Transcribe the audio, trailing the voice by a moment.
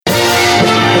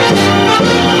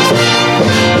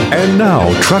And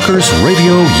now, Truckers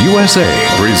Radio USA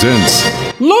presents...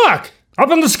 Look! Up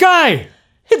in the sky!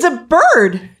 It's a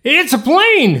bird! It's a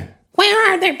plane!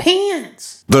 Where are their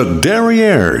pants? The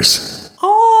Derrieres.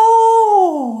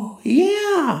 Oh,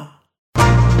 yeah.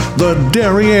 The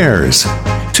Derrieres.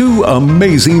 Two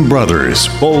amazing brothers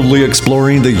boldly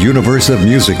exploring the universe of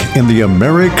music in the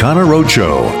Americana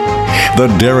Roadshow. The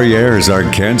Derrieres are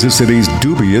Kansas City's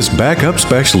dubious backup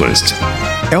specialists.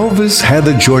 Elvis had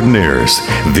the Jordanaires.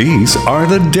 These are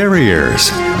the Derrieres.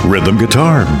 Rhythm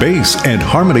guitar, bass, and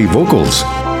harmony vocals.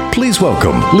 Please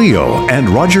welcome Leo and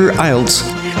Roger Iltz,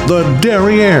 the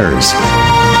Derrieres.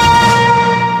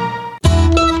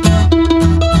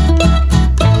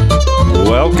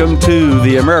 Welcome to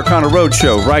the Americana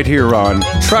Roadshow right here on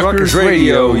Truckers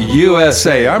Radio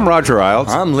USA. I'm Roger Iltz.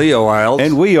 I'm Leo Iltz.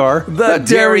 And we are the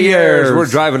Derrieres. We're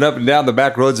driving up and down the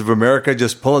back roads of America,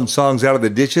 just pulling songs out of the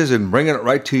ditches and bringing it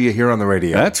right to you here on the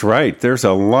radio. That's right. There's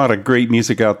a lot of great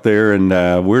music out there, and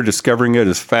we're discovering it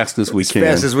as fast as we can. As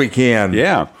fast as we can.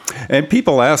 Yeah. And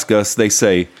people ask us, they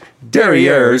say,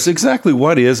 Derrieres, exactly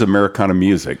what is Americana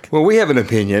music? Well, we have an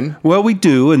opinion. Well, we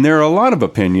do, and there are a lot of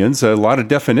opinions, a lot of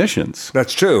definitions.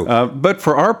 That's true. But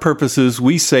for our purposes,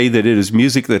 we say that it is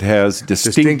music that has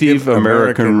distinctive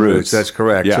American roots. That's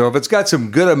correct. Yeah. So if it's got some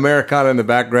good Americana in the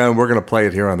background, we're going to play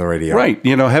it here on the radio. Right.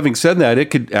 You know, having said that, it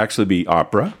could actually be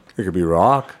opera. It could be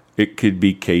rock. It could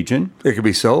be Cajun. It could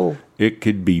be soul. It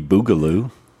could be boogaloo.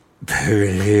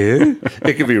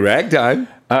 It could be ragtime.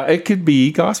 It could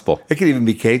be gospel. It could even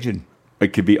be Cajun.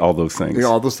 It could be all those things. You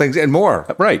know, all those things and more.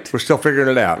 Right. We're still figuring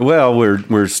it out. Well,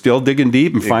 we're still digging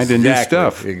deep and finding new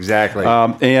stuff. Exactly.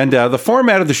 And the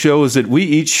format of the show is that we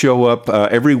each show up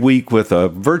every week with a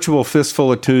virtual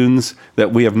fistful of tunes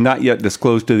that we have not yet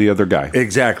disclosed to the other guy.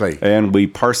 Exactly. And we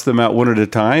parse them out one at a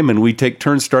time, and we take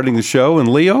turns starting the show. And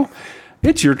Leo,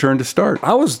 it's your turn to start.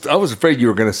 I was afraid you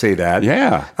were going to say that.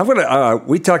 Yeah. I'm gonna.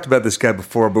 We talked about this guy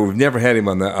before, but we've never had him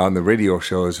on the radio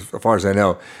show, as far as I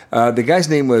know. The guy's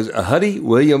name was Huddy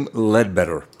William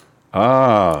Ledbetter.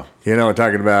 Ah, you know what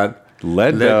I'm talking about?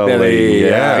 Leadbelly.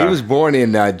 Yeah. He was born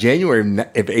in January of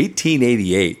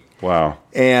 1888. Wow.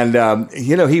 And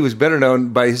he was better known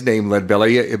by his name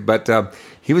Leadbelly, but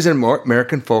he was an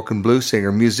American folk and blues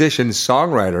singer, musician,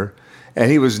 songwriter. And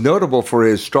he was notable for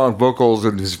his strong vocals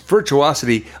and his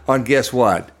virtuosity on, guess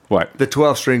what? What? The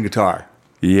 12-string guitar.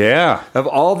 Yeah. Of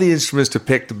all the instruments to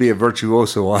pick to be a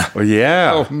virtuoso on. Oh,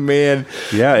 yeah. Oh, man.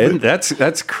 Yeah,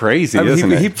 that's crazy,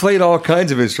 isn't it? it? He played all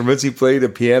kinds of instruments. He played a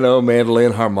piano,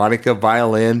 mandolin, harmonica,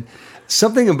 violin.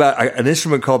 Something about an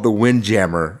instrument called the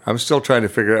windjammer. I'm still trying to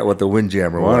figure out what the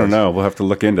windjammer was. I don't know. We'll have to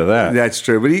look into that. That's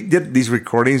true. But he did these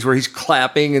recordings where he's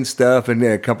clapping and stuff and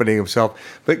accompanying himself.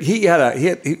 But he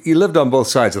lived on both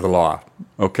sides of the law.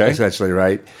 Okay. Essentially,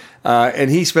 right?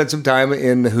 And he spent some time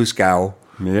in the Huskow.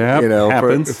 Yeah,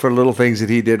 happens. For little things that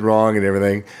he did wrong and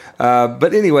everything.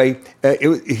 But anyway,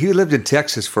 he lived in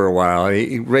Texas for a while. And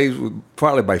he raised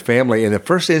partly by family. And the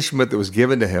first instrument that was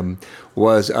given to him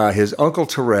was his Uncle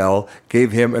Terrell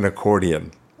gave him an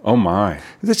accordion. Oh, my.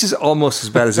 This is almost as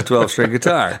bad as a 12-string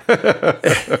guitar.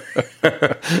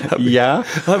 Yeah?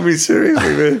 I mean,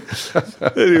 seriously, man.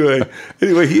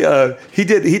 Anyway, he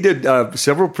did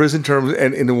several prison terms,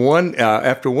 and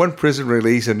after one prison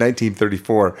release in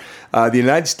 1934, the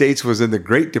United States was in the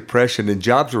Great Depression and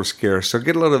jobs were scarce. So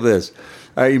get a load of this.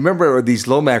 You remember these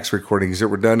Lomax recordings that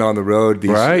were done on the road,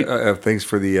 these things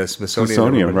for the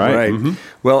Smithsonian, right? Mm-hmm.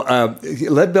 Well,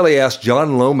 Leadbelly asked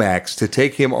John Lomax to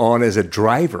take him on as a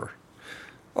driver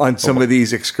on some of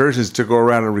these excursions to go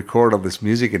around and record all this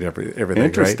music and everything.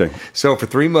 Interesting. Right? So for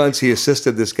 3 months, he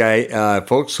assisted this guy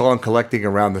folk song collecting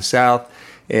around the South.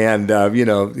 And,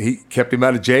 he kept him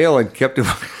out of jail and kept him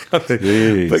but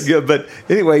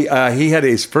anyway, he had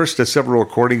his first several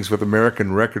recordings with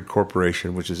American Record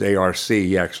Corporation, which is ARC,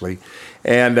 actually.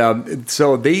 And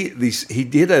so he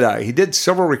did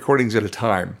several recordings at a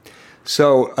time.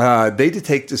 So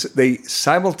they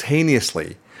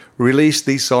simultaneously released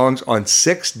these songs on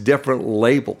 6 different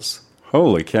labels.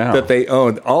 Holy cow. That they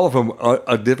owned. All of them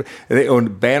are different. They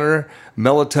owned Banner,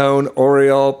 Melotone,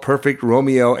 Oriole, Perfect,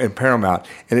 Romeo, and Paramount.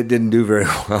 And it didn't do very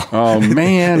well. Oh,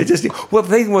 man. The thing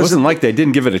was... It wasn't like they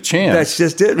didn't give it a chance. That's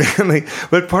just it, man.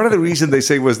 But part of the reason they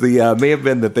say was may have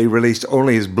been that they released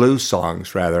only his blues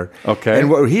songs, rather. Okay. And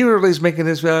what he really is making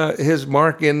his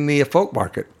mark in the folk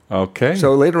market. Okay.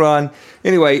 So later on,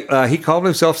 anyway, he called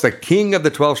himself the king of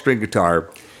the 12-string guitar.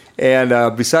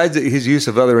 And besides his use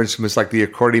of other instruments like the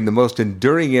accordion, the most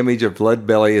enduring image of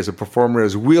Leadbelly as a performer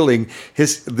is wielding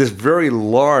this very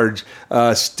large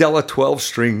Stella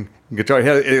 12-string guitar. It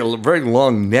had a very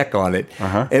long neck on it,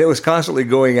 and it was constantly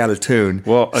going out of tune.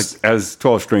 Well, as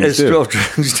 12 strings As do. 12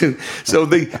 strings do. So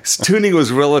the tuning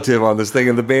was relative on this thing,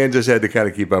 and the band just had to kind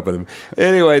of keep up with them.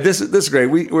 Anyway, this is great.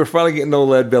 We're finally getting old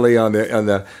Lead Belly on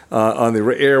the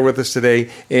air with us today,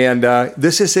 and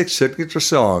this is his signature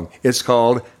song. It's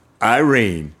called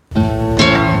Irene.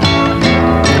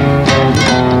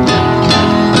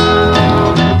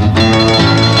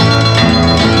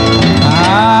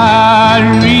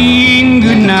 Irene,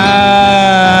 good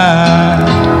night.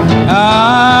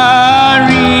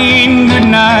 Irene, good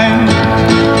night.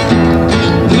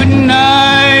 Good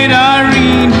night,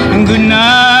 Irene, and good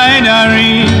night,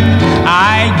 Irene.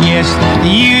 I guess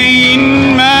you're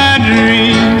in my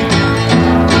dream.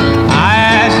 I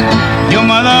asked your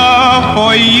mother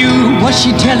for you. What'd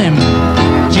she tell him?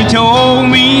 She told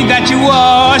me that you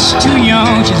was too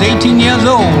young. She's 18 years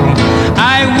old.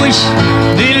 I wish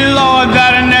the Lord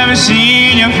that I never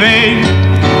seen your face.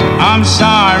 I'm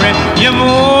sorry your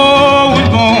boy was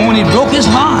born. It broke his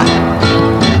heart.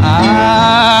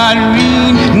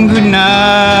 Irene, good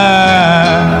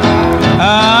night.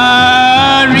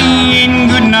 Irene,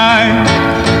 good night.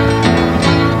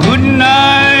 Good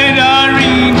night,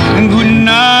 Irene, and good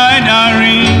night,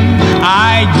 Irene.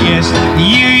 I guess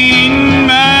you're in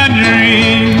my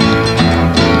dream.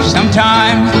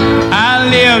 Sometimes I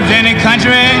lived in a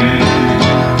country.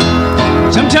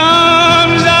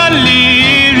 Sometimes I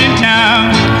lived in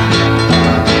town.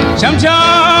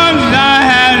 Sometimes I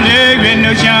had a great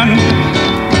notion,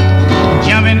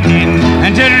 jumping in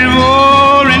and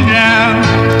roaring down.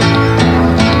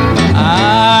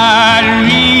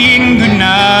 Irene, good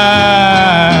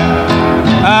night.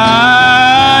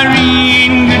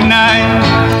 Irene, good night.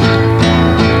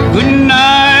 Good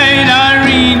night,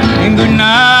 Irene, and good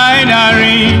night,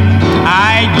 Irene.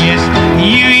 I guess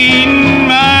you're in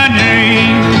my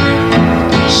dream.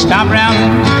 Stop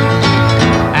rambling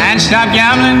and stop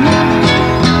gambling.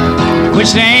 Quit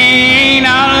staying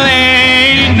out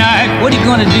late at night. What are you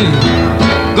gonna do?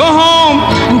 Go home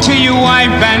and tell your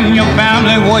wife and your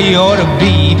family where you ought to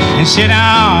be, and sit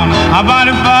down by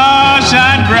the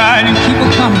fireside bride and keep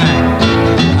her company.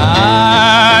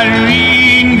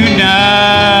 Irene, good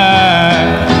night.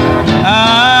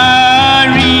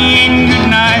 Irene, good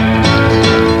night.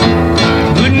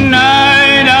 Good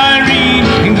night, Irene,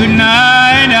 and good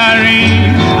night,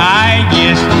 Irene. I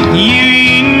guess you're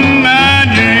in my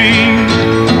dream.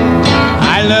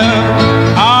 I love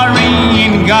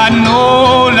Irene, God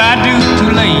knows I do.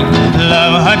 Too late,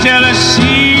 love her till I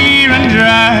see her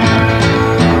dry.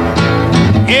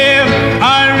 If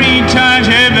Irene turns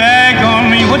her back on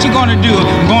me, what you gonna do?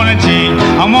 I'm gonna take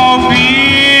a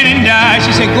morphine and die.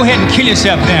 She said, go ahead and kill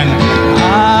yourself then.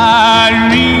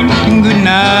 Irene, good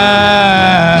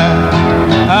night.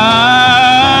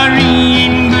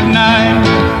 Irene, good night.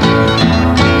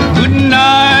 Good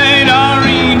night,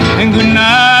 Irene, and good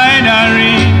night,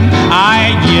 Irene.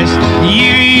 I guess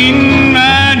you're in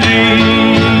my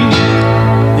dream.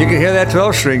 You can hear that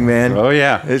 12-string, man. Oh,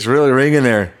 yeah. It's really ringing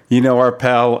there. You know, our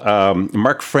pal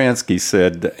Mark Fransky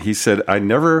said,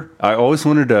 I always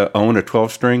wanted to own a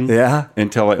 12-string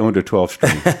until I owned a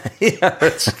 12-string.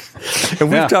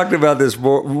 And we've talked about this,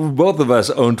 both of us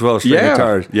own 12-string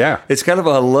guitars. Yeah. It's kind of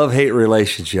a love-hate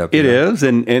relationship. It is,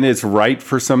 and it's right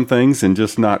for some things and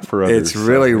just not for others. It's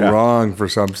really wrong for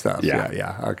some stuff.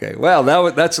 Yeah. Okay. Well,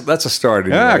 that's a start.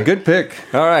 Anyway. Yeah, good pick.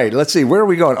 All right, let's see. Where are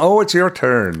we going? Oh, it's your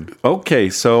turn. Okay,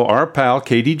 so our pal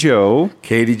Katie Joe.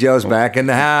 Katie Joe's back in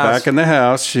the house. Back in the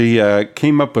house. She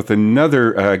came up with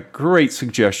another great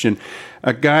suggestion.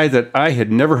 A guy that I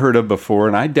had never heard of before,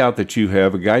 and I doubt that you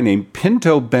have, a guy named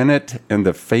Pinto Bennett and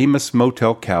the Famous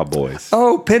Motel Cowboys.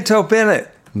 Oh, Pinto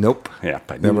Bennett. Nope. Yeah,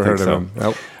 I never heard of him.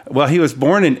 Nope. Well, he was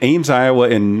born in Ames, Iowa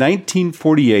in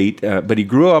 1948, but he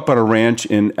grew up on a ranch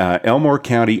in Elmore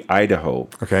County, Idaho.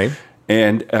 Okay.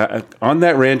 And on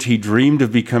that ranch, he dreamed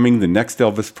of becoming the next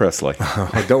Elvis Presley.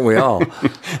 Don't we all?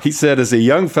 He said, as a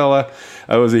young fella,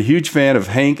 I was a huge fan of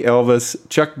Hank, Elvis,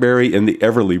 Chuck Berry, and the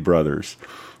Everly Brothers.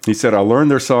 He said, I learned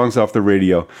their songs off the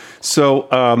radio. So,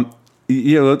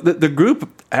 the group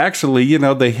actually,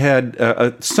 they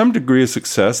had some degree of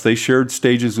success. They shared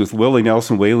stages with Willie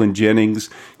Nelson, Waylon Jennings,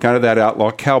 kind of that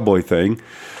outlaw cowboy thing.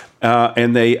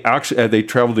 And they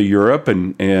traveled to Europe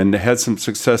and had some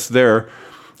success there.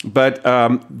 But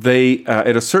they,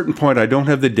 at a certain point, I don't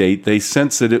have the date, they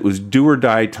sensed that it was do or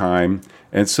die time,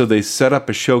 and so they set up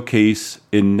a showcase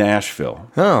in Nashville.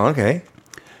 Oh, okay.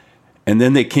 And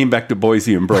then they came back to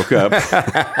Boise and broke up.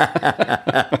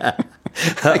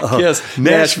 I guess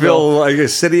Nashville, like a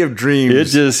city of dreams. It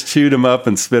just chewed them up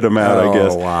and spit them out, I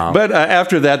guess. Wow. But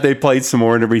after that, they played some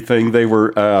more and everything. They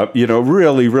were,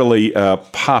 really, really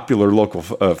popular local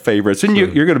favorites. And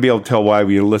you're going to be able to tell why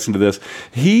when you listen to this.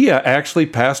 He actually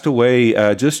passed away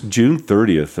just June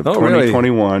 30th of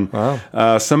 2021. Really?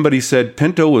 Wow. Somebody said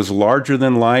Pinto was larger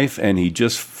than life, and he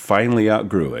just finally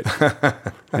outgrew it.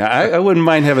 Now, I wouldn't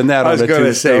mind having that on the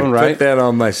tombstone, right? Put that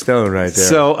on my stone right there.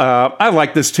 So I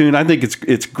like this tune. I think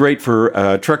it's great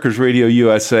for Truckers Radio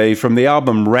USA. From the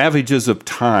album Ravages of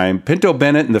Time, Pinto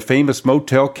Bennett and the famous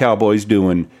Motel Cowboys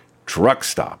doing Truck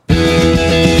Stop.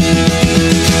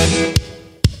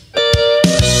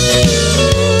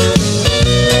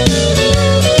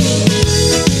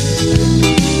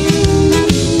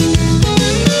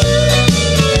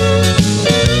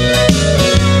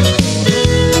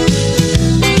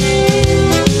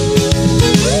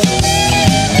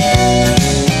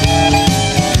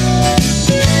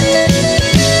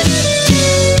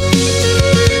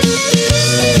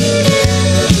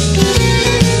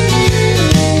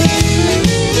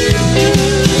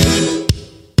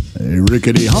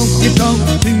 Rickety honky tonk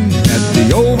tune at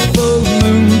the old full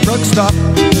moon truck stop.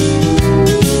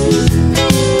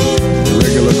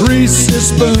 Regular greasy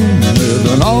spoon with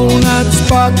an all night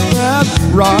spot that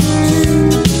rocks.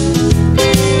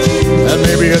 And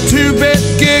maybe a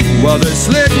 2-bit gig while they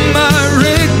slick my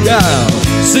rig out.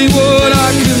 See what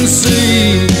I can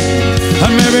see.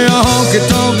 And maybe a honky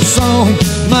tonk song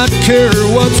might cure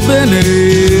what's been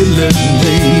ailing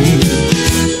me.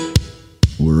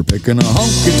 We're picking a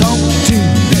honky-tonk tune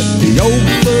at the old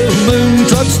full moon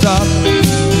truck stop.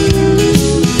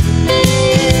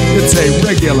 It's a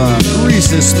regular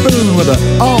greasy spoon with an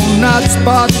all-night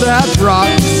spot that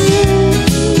rocks.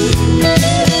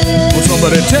 Will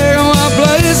somebody take my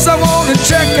place? I want to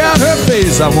check out her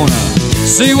face. I want to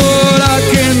see what I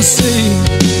can see.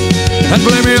 And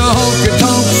play me a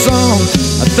honky-tonk song.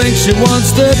 I think she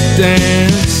wants to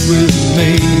dance with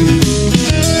me.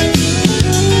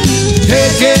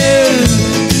 Picking,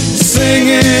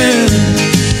 singing,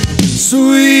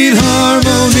 sweet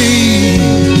harmony.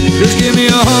 Just give me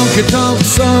a honky-tonk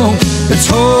song. It's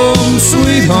home,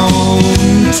 sweet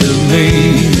home to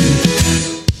me.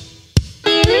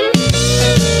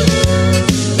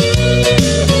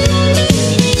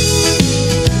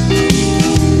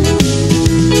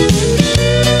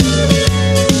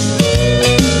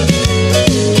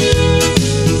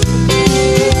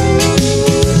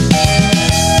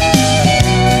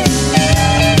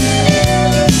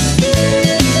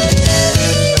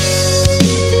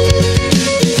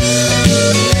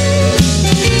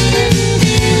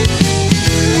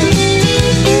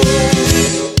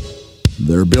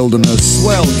 Building a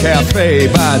swell cafe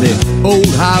by the old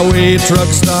highway truck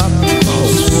stop. Oh,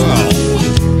 swell.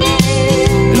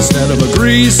 Instead of a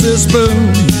greasy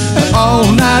spoon, an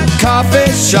all-night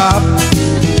coffee shop.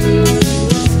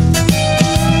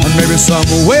 And maybe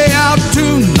somewhere out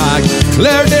tonight,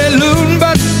 Claire de Lune,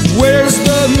 but where's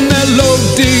the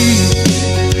melody?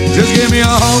 Just give me a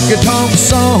honky-tonk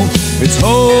song. It's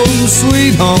home,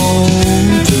 sweet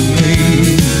home to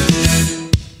me.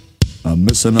 I'm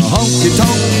missing a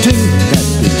honky-tonk tune at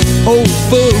the old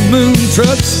full moon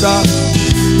truck stop.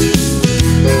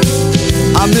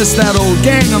 I miss that old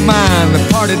gang of mine, the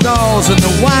party dolls and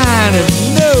the wine and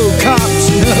no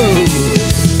cops, no.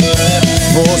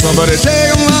 For somebody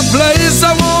take my place,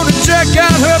 I want to check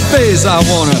out her face. I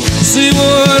want to see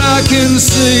what I can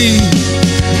see.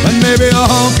 And maybe a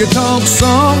honky-tonk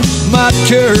song might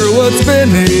cure what's been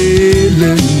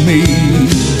ailing me.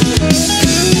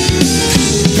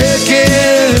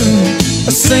 Picking,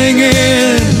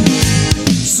 singing,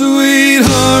 sweet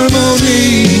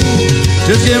harmony.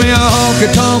 Just give me a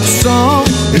honky-tonk song.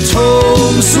 It's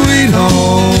home, sweet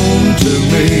home to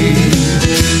me.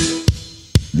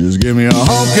 Just give me a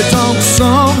honky-tonk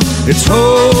song. It's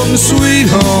home, sweet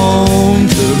home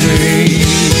to me.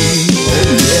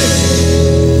 Oh, yeah.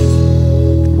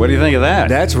 What do you think of that?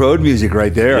 That's road music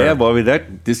right there. Yeah, Bobby,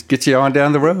 that just gets you on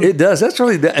down the road. It does. It's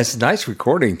a nice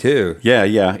recording too.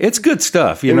 Yeah. It's good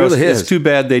stuff. You know, really it's too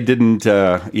bad they didn't,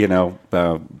 have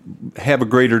a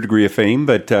greater degree of fame.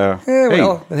 But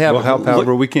we'll help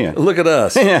however we can. Look at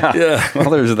us. Yeah.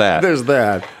 Well, there's that. There's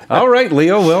that. All right,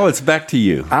 Leo. Well, it's back to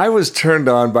you. I was turned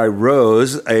on by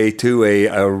Rose to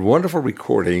a wonderful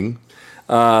recording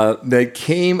that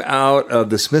came out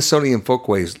of the Smithsonian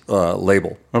Folkways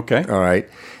label. Okay. All right.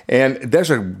 And there's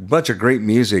a bunch of great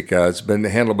music. It's been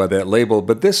handled by that label.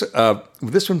 But this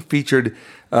one featured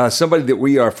somebody that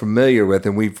we are familiar with,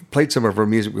 and we've played some of her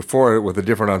music before with a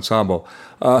different ensemble.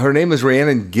 Her name is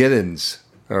Rhiannon Giddens.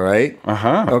 All right.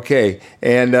 Okay.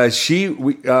 And she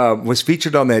was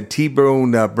featured on that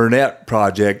T-Bone Burnett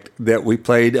project that we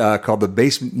played called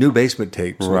the New Basement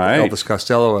Tapes Right. with Elvis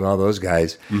Costello and all those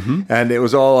guys. And it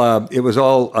was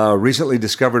all recently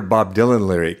discovered Bob Dylan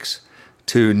lyrics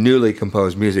to newly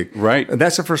composed music. Right. And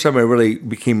that's the first time I really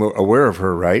became aware of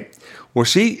her, right? Well,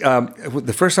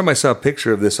 the first time I saw a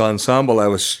picture of this ensemble, I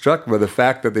was struck by the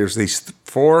fact that there's these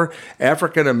 4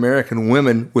 African-American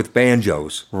women with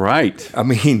banjos. Right. I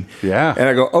mean, Yeah. And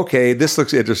I go, okay, this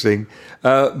looks interesting.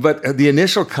 But the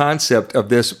initial concept of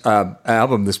this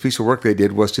album, this piece of work they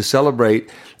did, was to celebrate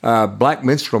black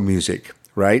minstrel music,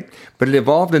 right? But it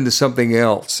evolved into something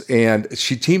else. And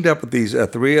she teamed up with these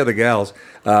 3 other gals,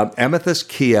 Amethyst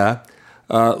Kia,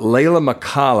 Layla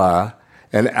McCalla,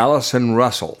 and Allison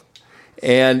Russell.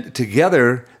 And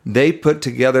together, they put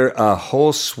together a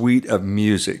whole suite of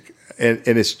music. And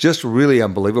it's just really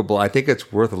unbelievable. I think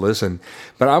it's worth a listen.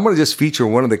 But I'm going to just feature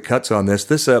one of the cuts on this.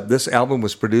 This album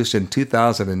was produced in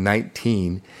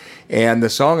 2019. And the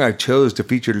song I chose to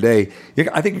feature today,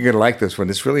 I think you're going to like this one.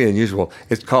 It's really unusual.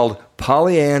 It's called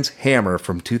Polly Ann's Hammer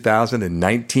from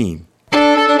 2019.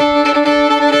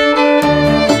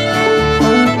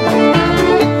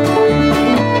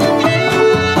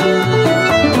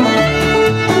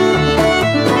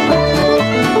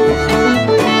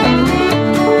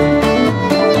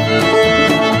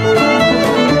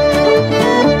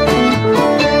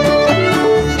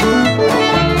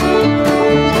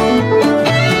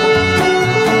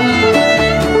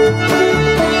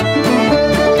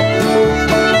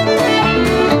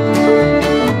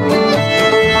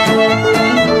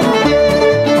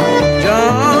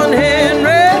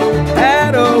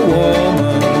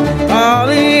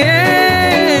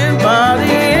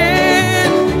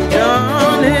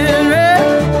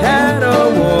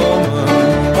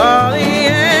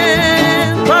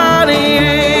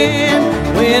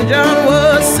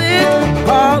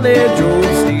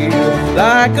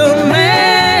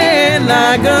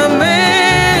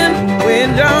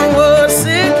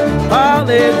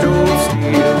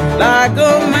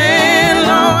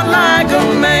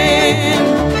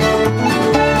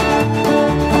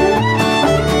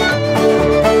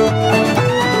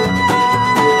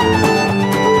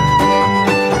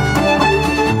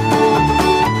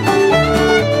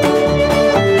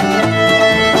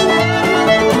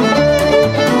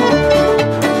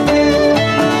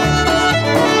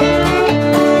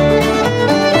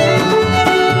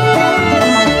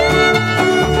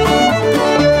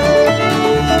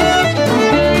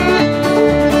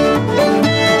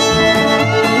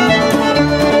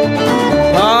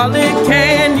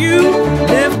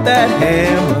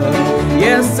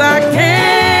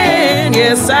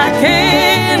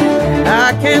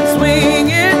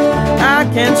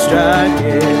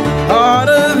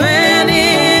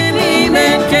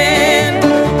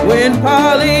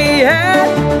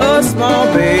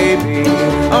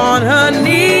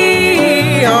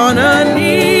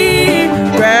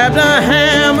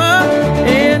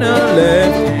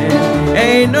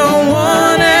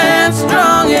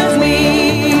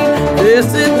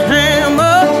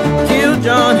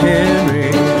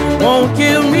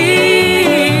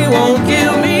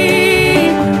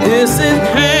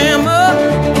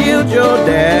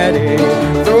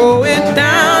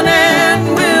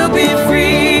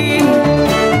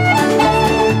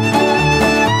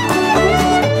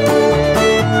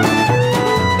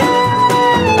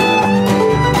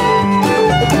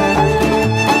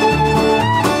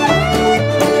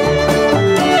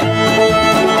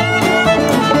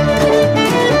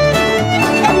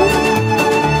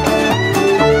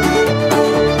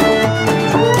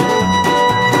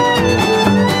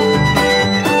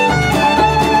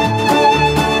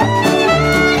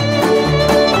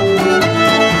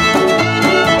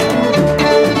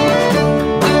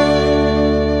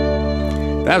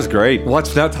 That was great.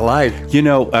 What's not to like?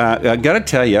 I got to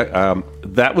tell you,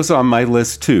 that was on my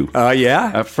list too.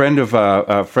 Yeah. A friend of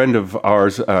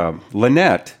ours,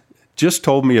 Lynette, just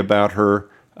told me about her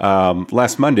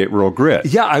last Monday at Rural Grit.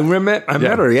 Yeah, I met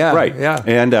her. Yeah, right. Yeah,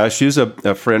 and she's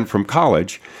a friend from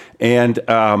college, and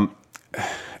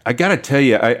I got to tell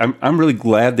you, I'm really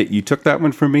glad that you took that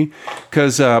one from me,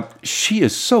 because she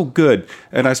is so good.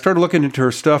 And I started looking into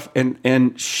her stuff,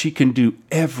 and she can do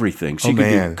everything. She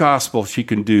can do gospel, she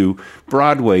can do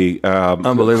Broadway,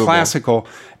 unbelievable, classical,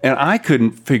 and I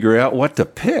couldn't figure out what to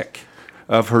pick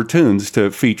of her tunes to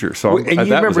feature. So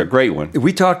that was a great one.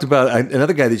 We talked about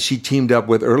another guy that she teamed up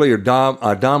with earlier, Dom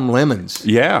Lemons.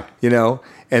 Yeah.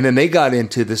 And then they got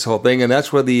into this whole thing, and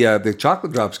that's where the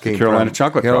chocolate drops came Carolina from.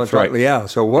 Chocolate Drops, right. Yeah.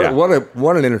 So what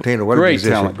an entertainer, what a Great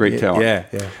musician. talent.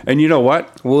 Yeah. And you know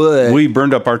what? What? We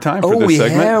burned up our time for this we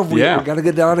segment. have. We got to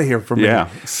get out of here for a minute.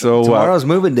 Yeah. So tomorrow's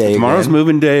moving day. Tomorrow's again.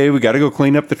 moving day. We got to go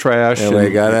clean up the trash. And we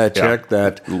got to check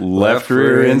that left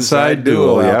rear inside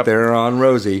dual out there on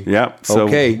Rosie. Yep. So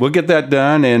okay. we'll get that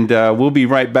done, and we'll be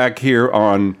right back here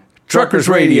on Truckers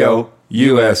Radio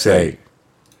USA.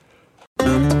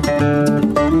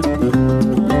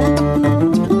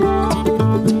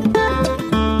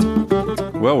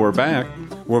 Well, we're back.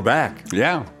 We're back.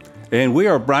 Yeah. And we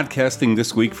are broadcasting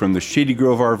this week from the Shady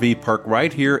Grove RV Park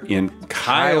right here in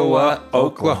Kiowa,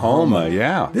 Oklahoma.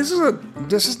 Yeah. This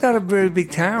is not a very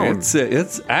big town.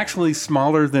 It's actually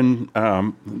smaller than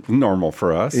normal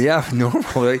for us. Yeah,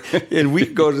 normally. And we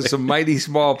go to some mighty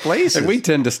small places. And we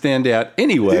tend to stand out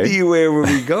anyway. Anywhere where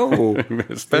we go.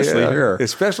 Especially here.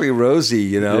 Especially Rosie,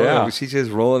 Yeah. She's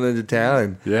just rolling into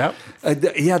town. Yep.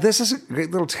 This is a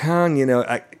great little town,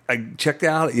 I checked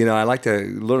out, I like to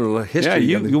learn a little history.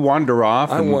 Yeah, you wander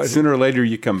off, and sooner or later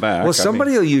you come back. Well,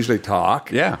 somebody will usually talk.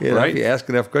 Yeah, right. If you ask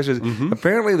enough questions. Mm-hmm.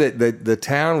 Apparently, the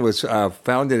town was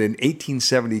founded in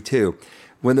 1872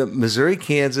 when the Missouri,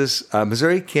 Kansas,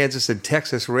 and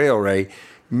Texas Railway.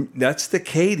 That's the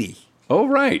Katy. Oh,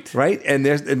 right. Right, and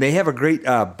they have a great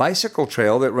bicycle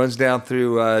trail that runs down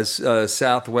through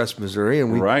southwest Missouri,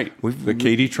 and the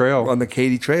Katy Trail on the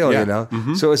Katy Trail,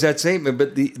 Mm-hmm. So it's that same,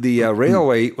 but the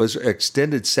railway was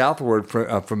extended southward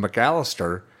from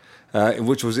McAllister,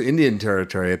 which was Indian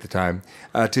territory at the time,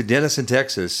 to Denison,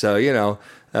 Texas. So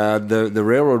the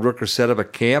railroad workers set up a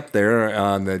camp there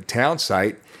on the town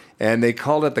site, and they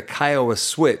called it the Kiowa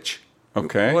Switch.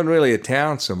 Okay. It wasn't really a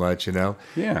town so much,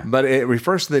 Yeah. But it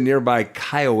refers to the nearby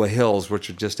Kiowa Hills, which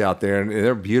are just out there, and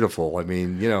they're beautiful. I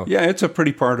mean, Yeah, it's a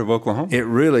pretty part of Oklahoma. It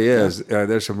really is.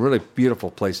 There's some really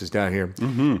beautiful places down here.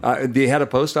 Mm-hmm. They had a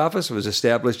post office. It was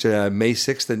established May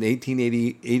 6th in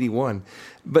 1881.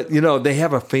 But, they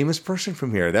have a famous person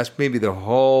from here. That's maybe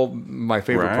my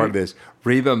favorite part of this.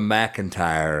 Reba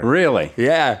McEntire. Really?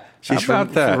 Yeah. She's How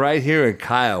about that? Right here in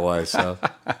Kiowa. So,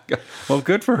 well,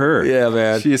 good for her. Yeah,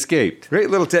 man. She escaped.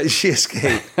 Great little town. She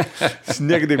escaped. It's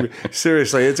negative.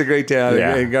 Seriously, it's a great town.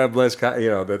 Yeah. And God bless,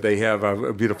 that they have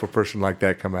a beautiful person like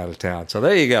that come out of town. So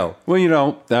there you go.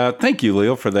 Well, thank you,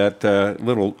 Leo, for that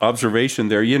little observation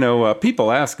there.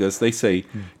 People ask us, they say,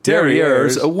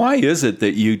 Derrieres, why is it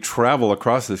that you travel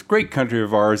across this great country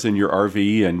of ours in your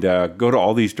RV and go to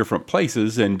all these different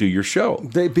places and do your show?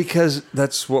 Because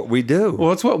that's what we do.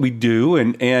 Well, it's what we do,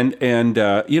 and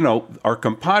our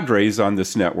compadres on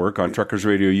this network, on Truckers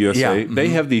Radio USA, they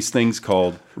have these things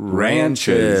called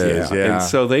ranches. Yeah. And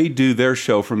so they do their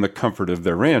show from the comfort of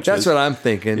their ranches. That's what I'm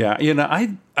thinking. Yeah,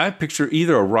 I picture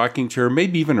either a rocking chair,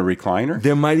 maybe even a recliner.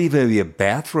 There might even be a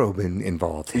bathrobe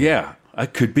involved. Yeah.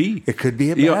 It could be. It could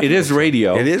be a bathrobe. It is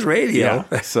radio. It is radio.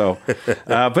 Yeah. So,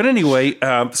 but anyway,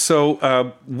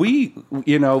 we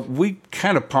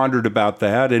kind of pondered about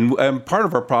that, and part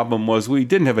of our problem was we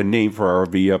didn't have a name for our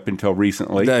RV up until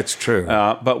recently. That's true.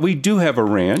 But we do have a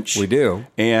ranch. We do,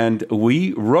 and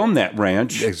we roam that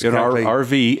ranch in our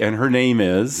RV, and her name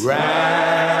is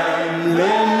Ramblin'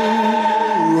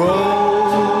 Rose.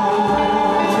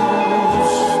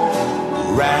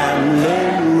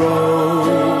 Ramblin' Rose.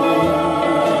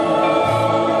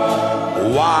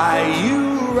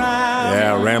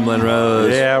 Ramblin'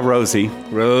 Rose. Yeah, Rosie.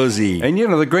 And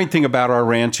the great thing about our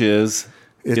ranch is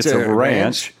it's a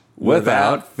ranch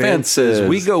without fences.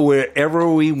 We go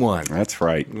wherever we want. That's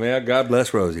right. Well, God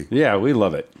bless Rosie. Yeah, we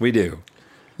love it. We do.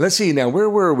 Let's see now, where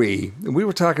were we? We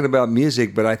were talking about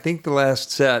music, but I think the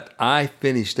last set I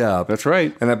finished up. That's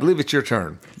right. And I believe it's your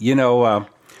turn.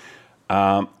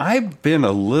 I've been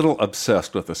a little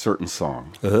obsessed with a certain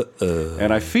song.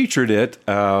 And I featured it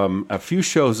a few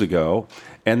shows ago,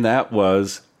 and that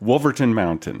was Wolverton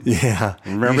Mountain. Yeah.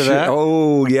 Remember that?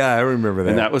 Oh, yeah, I remember that.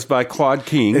 And that was by Claude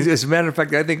King. As a matter of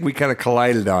fact, I think we kind of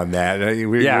collided on that.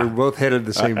 We're both headed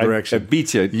the same direction. I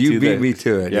beat you. You beat me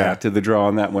to it. Yeah, to the draw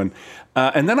on that one.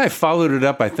 And then I followed it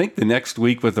up, I think, the next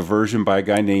week with a version by a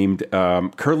guy named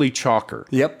Curly Chalker.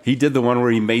 Yep. He did the one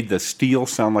where he made the steel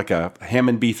sound like a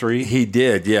Hammond B3. He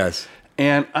did, yes.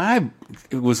 And I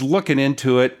was looking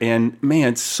into it, and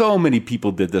man, so many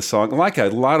people did this song. Like a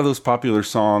lot of those popular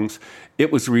songs,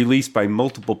 it was released by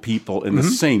multiple people in the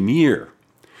same year.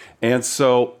 And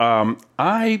so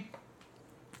I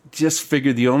just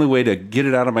figured the only way to get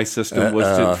it out of my system was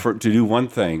to do one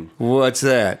thing. What's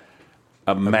that?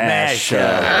 A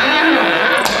mashup.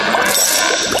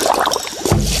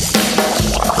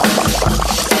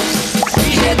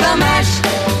 He did the mash.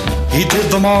 He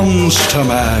did the monster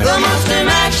mash. The monster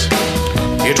mash.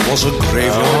 It was a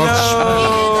graveyard smash.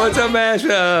 Oh, it's a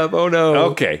mashup. Oh, no.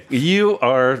 Okay, you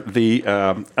are the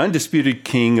undisputed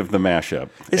king of the mashup.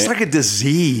 It's like a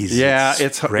disease. Yeah,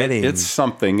 it's spreading. It's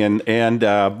something, and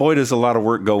boy, does a lot of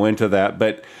work go into that.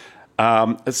 But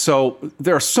so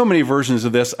there are so many versions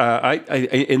of this.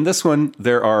 In this one,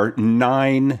 there are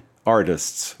 9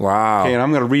 artists. Wow. Okay, and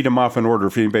I'm going to read them off in order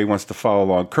if anybody wants to follow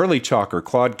along. Curly Chalker,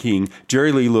 Claude King,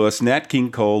 Jerry Lee Lewis, Nat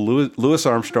King Cole, Louis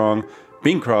Armstrong,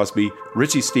 Bing Crosby,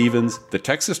 Richie Stephens, the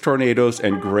Texas Tornadoes,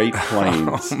 and Great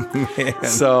Plains.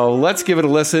 So let's give it a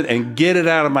listen and get it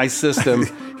out of my system.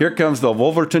 Here comes the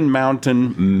Wolverton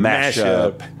Mountain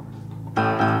Mashup.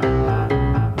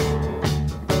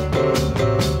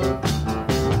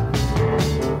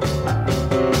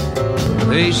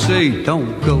 They say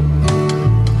don't go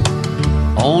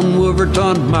on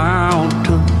Wolverton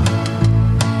Mountain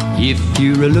if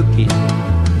you're looking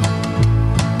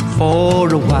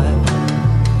for a wife.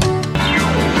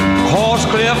 'Cause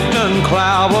Clifton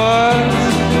Clowers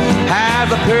has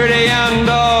a pretty young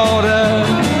daughter.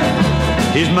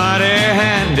 He's mighty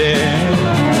handy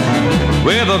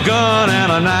with a gun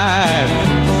and a knife.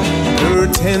 Her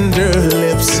tender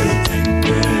lips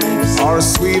are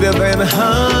sweeter than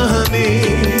honey.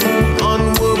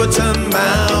 On Wolverton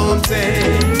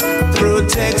Mountain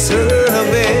protects her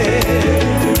there.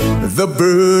 The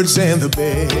birds and the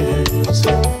bears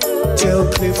tell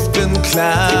Clifton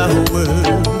Clowers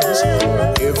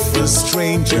if a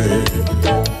stranger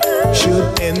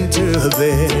should enter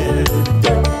there.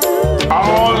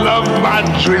 All of my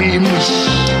dreams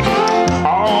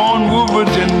on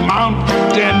Wolverton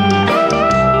Mountain.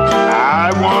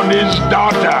 I want his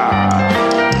daughter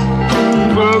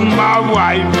for my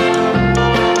wife.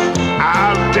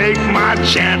 I'll take my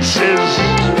chances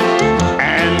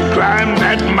and climb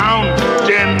that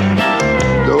mountain.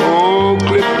 Though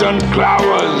Clifton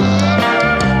Clowers,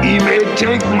 he may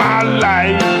take my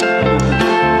life.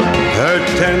 Her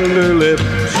tender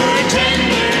lips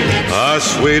are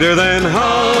sweeter than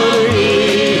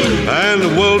honey,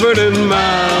 and Wolverton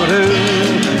Mountain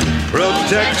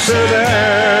protects her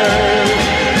there.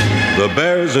 The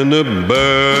bears and the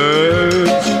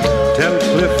birds tell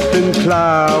Clifton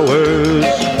Clowers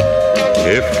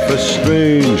if a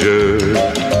stranger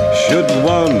should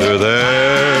wander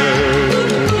there.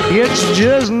 It's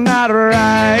just not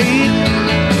right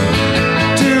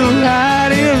to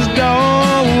hide his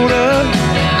daughter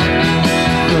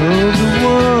from the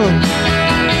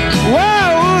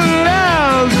one who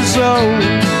loves her so.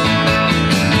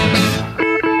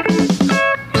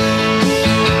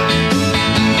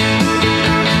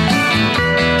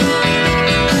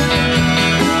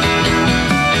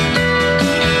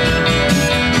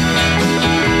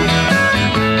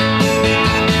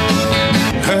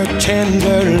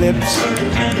 Tender lips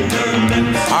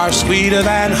are sweeter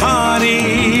than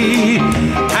honey,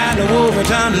 and the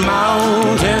Wolverton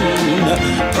Mountain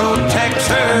protects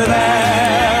her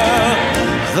there.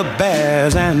 The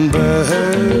bears and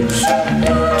birds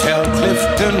tell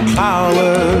Clifton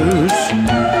Clowers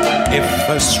if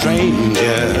a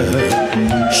stranger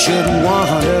should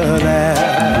wander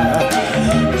there.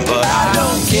 But I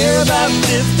don't care about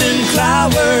Clifton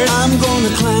Clowers. I'm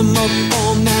gonna climb up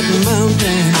on that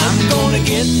mountain. I'm gonna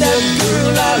get that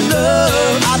girl I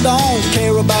love. I don't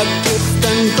care about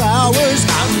Clifton Clowers.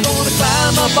 I'm gonna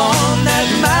climb up on that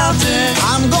mountain.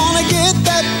 I'm gonna get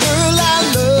that girl I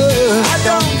love. I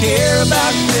don't care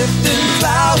about Clifton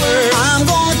Clowers. I'm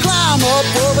gonna climb up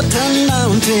Wolverton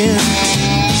Mountain.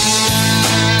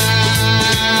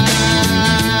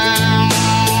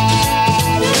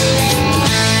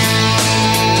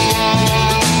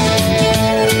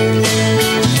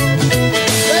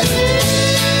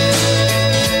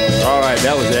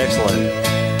 That was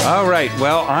excellent. All right.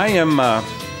 Well,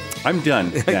 I'm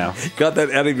done now. Got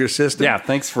that out of your system? Yeah.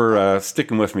 Thanks for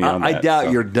sticking with me on that. I doubt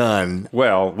you're done.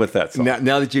 Well, with that song.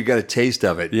 Now that you got a taste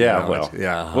of it. Yeah. You know,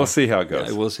 well, we'll see how it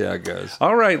goes. Yeah, we'll see how it goes.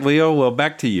 All right, Leo. Well,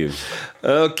 back to you.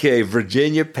 Okay.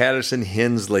 Virginia Patterson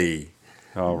Hensley.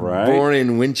 All right. Born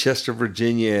in Winchester,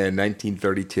 Virginia in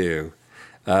 1932.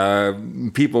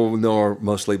 People know her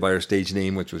mostly by her stage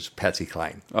name, which was Patsy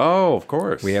Cline. Oh, of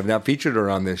course. We have not featured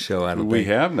her on this show, I don't think. We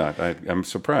have not. I'm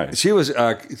surprised. She was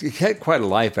had quite a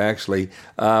life, actually.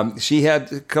 She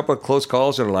had a couple of close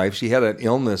calls in her life. She had an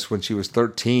illness when she was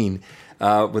 13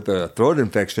 with a throat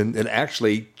infection that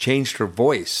actually changed her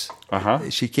voice. Uh-huh.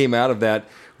 She came out of that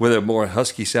with a more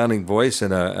husky-sounding voice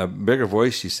and a bigger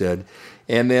voice, she said.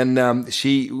 And then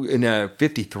she, in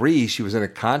 53, she was in a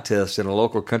contest, in a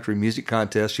local country music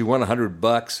contest. She won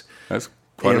 $100. That's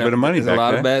quite a bit of money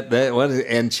back then. That was,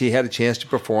 and she had a chance to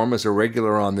perform as a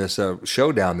regular on this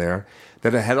show down there.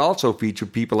 that had also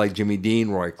featured people like Jimmy Dean,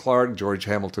 Roy Clark, George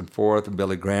Hamilton IV, and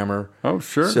Billy Graham. Oh,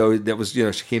 sure. So that was,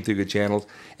 she came through good channels.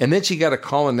 And then she got a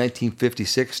call in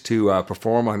 1956 to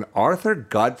perform on Arthur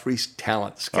Godfrey's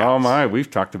Talent Scouts. Oh, my.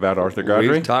 We've talked about Arthur Godfrey.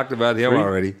 We've talked about him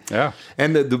already. Yeah.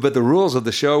 And but the rules of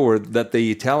the show were that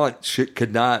the talent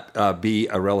could not be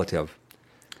a relative.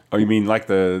 Oh, you mean like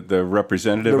the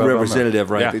representative? The of representative,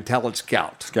 them? right? Yeah. The talent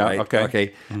scout. Scout, right? okay.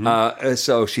 Okay. Mm-hmm.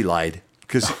 So she lied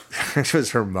because it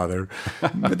was her mother,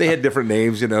 but they had different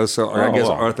names, So I guess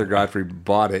Arthur Godfrey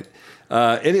bought it.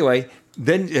 Anyway,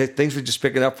 then things were just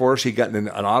picking up for her. She got in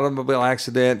an automobile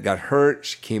accident, got hurt.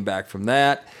 She came back from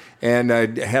that, and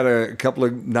had a couple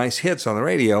of nice hits on the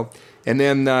radio. And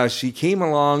then she came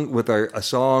along with a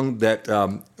song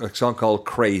called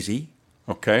 "Crazy."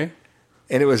 Okay.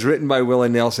 And it was written by Willie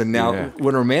Nelson. Now,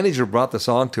 when her manager brought the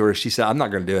song to her, she said, "I'm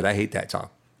not going to do it. I hate that song.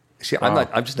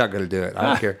 I'm just not going to do it. I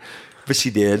don't care." But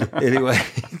she did anyway.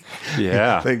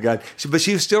 Yeah, thank God. But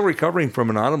she was still recovering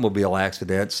from an automobile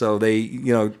accident, so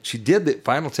she did the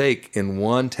final take in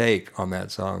one take on that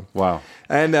song. Wow.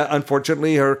 And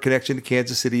unfortunately, her connection to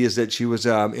Kansas City is that she was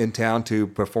in town to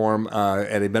perform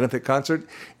at a benefit concert,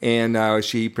 and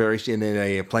she perished in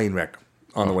a plane wreck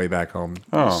on the way back home.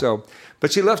 Oh.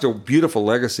 But she left a beautiful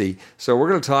legacy. So we're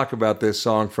going to talk about this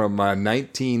song from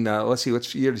let's see,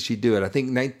 what year did she do it? I think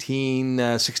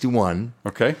 1961.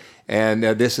 Okay. And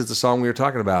this is the song we were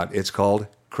talking about. It's called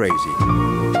Crazy.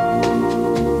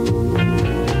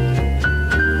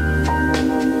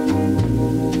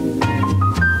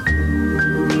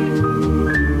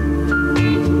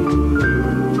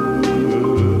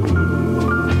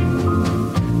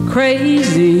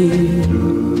 Crazy,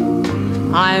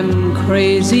 I'm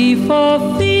crazy for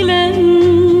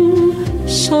feeling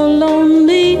so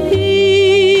lonely.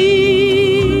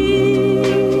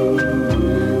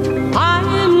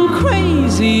 I'm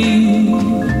crazy,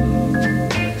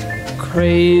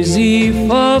 crazy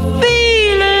for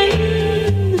feeling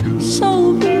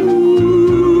so blue.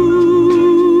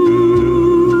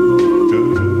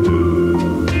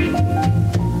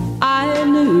 I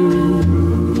knew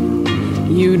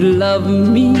you'd love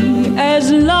me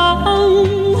as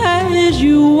long as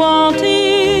you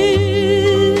wanted,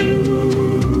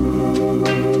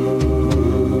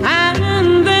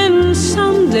 and then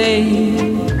someday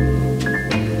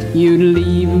you'd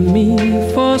leave me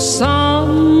for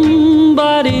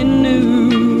somebody new.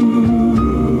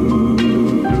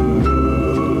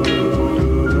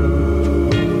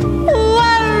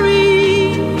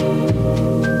 Worry,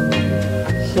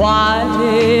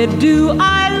 why do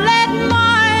I let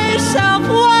myself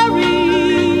worry?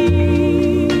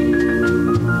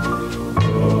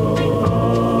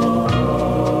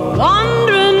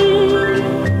 Wondering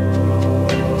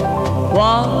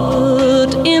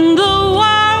what in the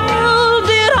world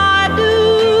did I do?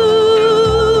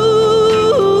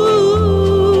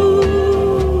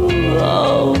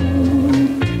 Oh,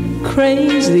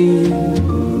 crazy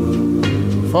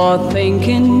for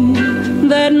thinking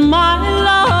that my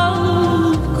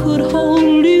love could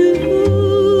hold you.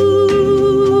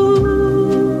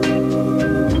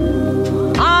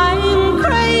 I'm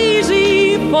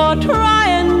crazy for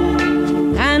trying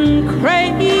and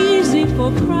crazy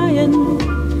for crying,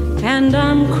 and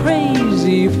I'm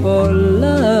crazy for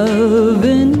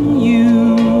loving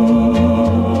you.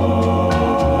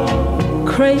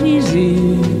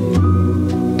 Crazy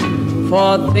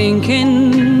for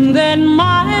thinking that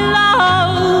my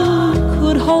love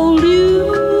could hold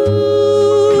you.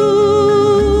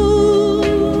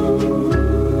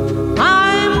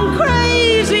 I'm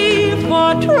crazy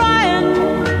for trying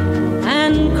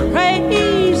and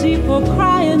crazy for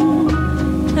crying,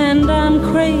 and I'm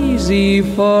crazy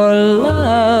for loving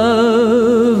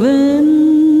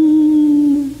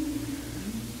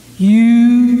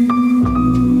you.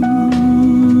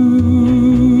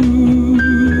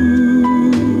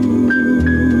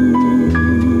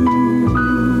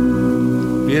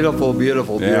 Beautiful,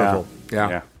 beautiful, beautiful.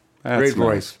 Yeah. That's Great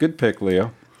voice. nice. Good pick,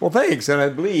 Leo. Well, thanks. And I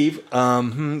believe,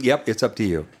 yep, it's up to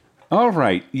you. All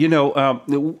right.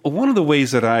 One of the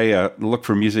ways that I look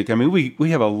for music, I mean,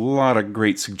 we have a lot of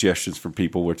great suggestions for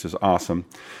people, which is awesome.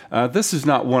 This is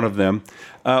not one of them.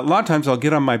 A lot of times I'll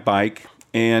get on my bike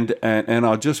and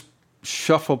I'll just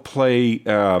shuffle play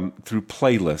through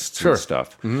playlists and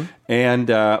stuff. Mm-hmm. And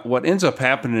what ends up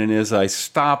happening is I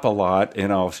stop a lot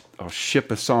and I'll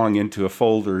ship a song into a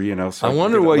folder, So I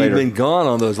wonder why you've been gone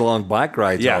on those long bike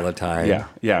rides all the time.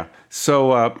 Yeah.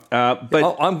 So,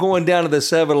 but I'm going down to the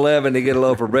 7-Eleven to get a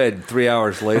loaf of bread 3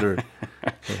 hours later.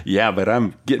 Yeah, but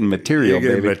I'm getting material, You're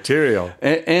getting baby. material.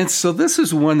 And so this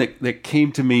is one that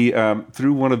came to me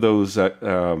through one of those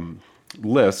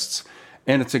lists.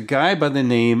 and it's a guy by the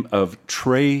name of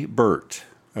Trey Burt.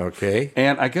 Okay.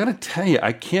 And I got to tell you,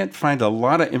 I can't find a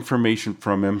lot of information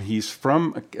from him. He's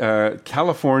from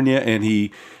California, and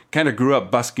he kind of grew up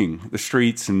busking the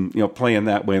streets and playing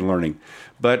that way and learning.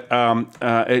 But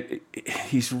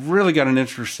he's really got an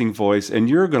interesting voice, and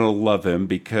you're going to love him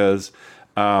because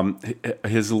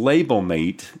his label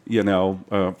mate,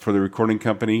 for the recording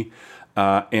company,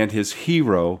 and his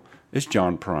hero is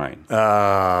John Prine. Oh,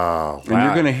 wow. And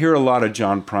you're going to hear a lot of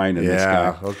John Prine in this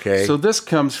guy. Okay. So this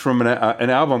comes from an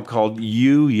album called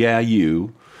You, Yeah,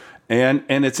 You. And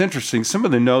it's interesting. Some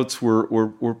of the notes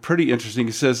were pretty interesting.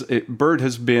 It says, Burt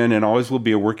has been and always will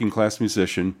be a working class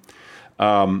musician.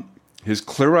 His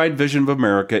clear-eyed vision of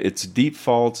America, its deep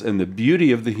faults, and the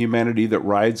beauty of the humanity that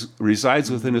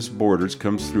resides within its borders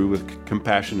comes through with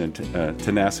compassion and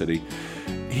tenacity.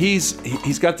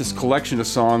 He's got this collection of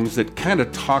songs that kind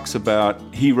of talks about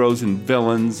heroes and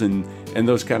villains and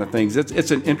those kind of things.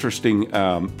 It's an interesting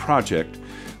project,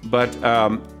 but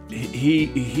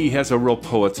he has a real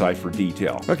poet's eye for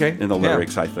detail in the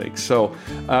lyrics, I think. So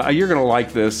you're going to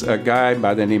like this. A guy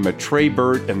by the name of Trey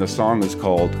Burt, and the song is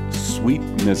called Sweet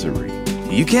Misery.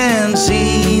 You can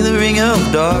see the ring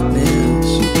of darkness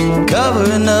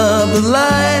covering up the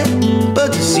light,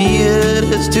 but to see it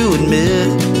is to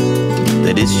admit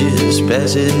that it's just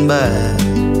passing by.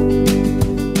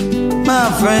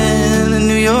 My friend in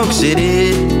New York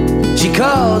City, she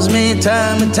calls me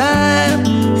time to time,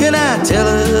 and I tell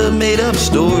her made up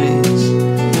stories,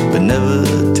 but never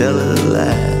tell her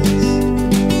lies.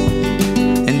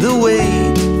 And the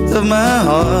weight of my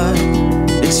heart,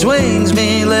 it swings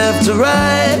me left to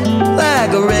right,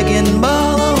 like a wrecking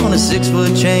ball on a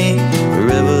 6-foot chain,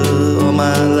 forever all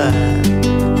my life.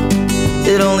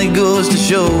 It only goes to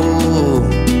show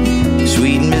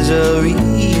sweet misery.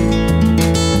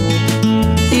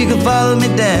 You can follow me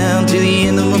down to the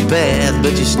end of my path,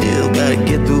 but you still gotta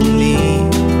get through me.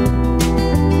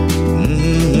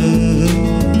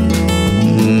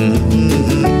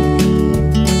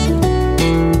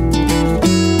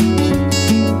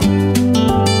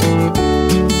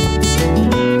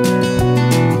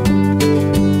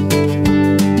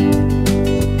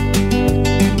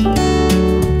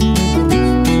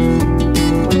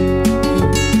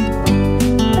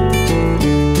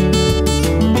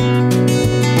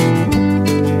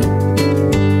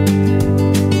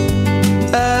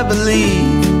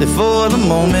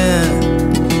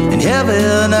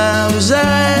 Heaven I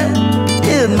reside,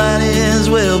 it might as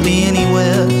well be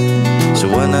anywhere, so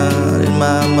why not in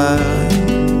my mind?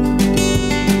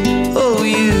 Oh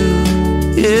you,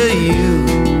 yeah you,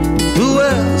 who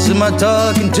else am I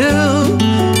talking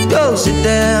to? Go sit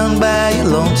down by your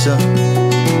lonesome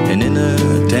and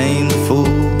entertain the fool.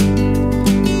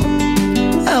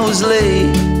 I was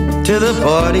late to the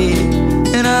party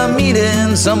and I'm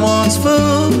eating someone's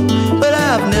food, but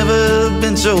I've never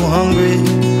been so hungry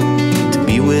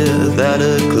without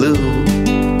a clue.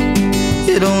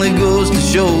 It only goes to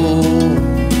show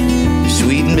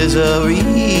sweet misery.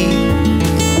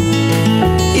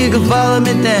 You can follow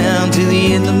me down to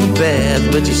the end of my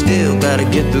path, but you still gotta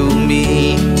get through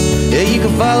me. Yeah, you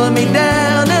can follow me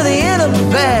down to the end of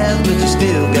my path, but you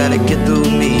still gotta get through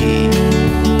me.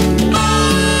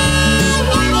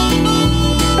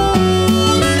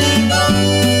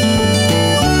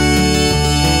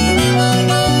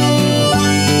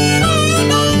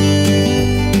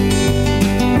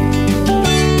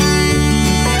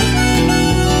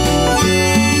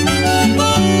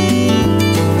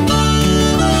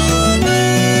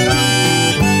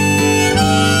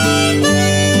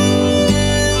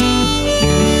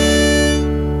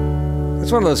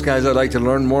 One of those guys I'd like to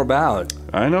learn more about.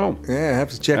 I know. Yeah, I have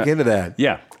to check into that.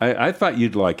 Yeah, I thought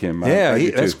you'd like him. Yeah,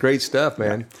 that's great stuff,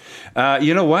 man.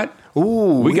 You know what?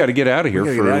 Ooh, we got to get out of here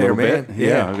for a little bit. Man.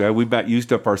 Yeah, we about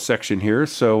used up our section here,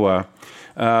 so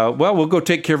well, we'll go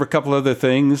take care of a couple other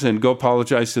things and go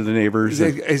apologize to the neighbors.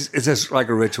 Is this like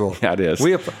a ritual? Yeah, it is.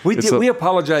 We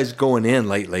apologize going in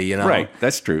lately, you know. Right,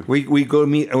 that's true. We go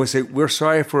meet and we say we're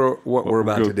sorry for what we're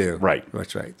about to do. Right,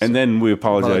 that's right. And then we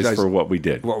apologize for what we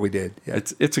did. What we did. Yeah.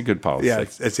 It's a good policy. Yeah,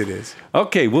 it is.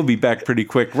 Okay, we'll be back pretty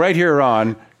quick right here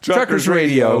on Truckers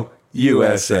Radio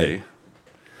USA.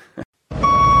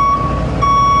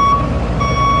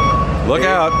 Look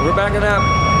out! We're backing up.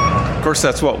 Of course,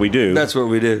 that's what we do. That's what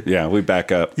we do. Yeah, we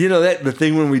back up. You know the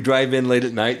thing when we drive in late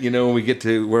at night. You know when we get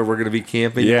to where we're going to be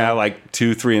camping. Yeah, like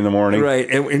 2-3 in the morning. Right,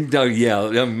 and in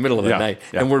the middle of the night,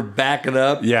 and we're backing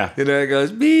up. Yeah, and then it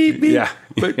goes beep beep. Yeah.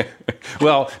 But,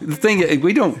 well, the thing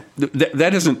we don't.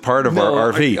 That isn't part of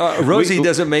our RV. Rosie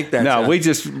doesn't make that. No, sound. we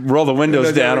just roll the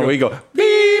windows down and we go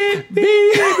beep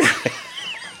beep.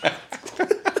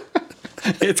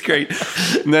 It's great.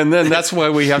 And then that's why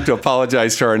we have to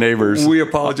apologize to our neighbors. We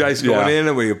apologize going in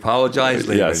and we apologize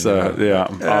leaving. Yes,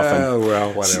 often.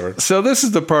 Well, whatever. So this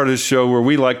is the part of the show where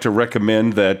we like to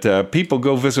recommend that people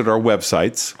go visit our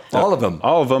websites. All of them.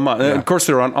 All of them. Of course,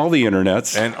 they're on all the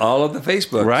internets. And all of the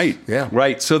Facebooks. Right. Yeah.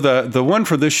 Right. So the one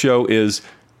for this show is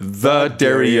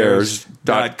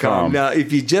TheDerrieres.com. Now,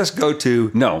 if you just go to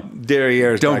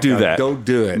Derrieres.com, don't do that. Don't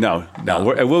do it. No.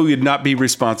 We would not be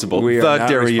responsible.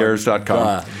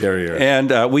 TheDerrieres.com. Derrieres.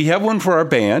 And we have one for our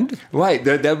band. Right.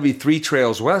 That would be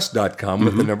 3trailswest.com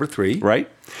with the number 3. Right.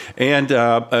 And,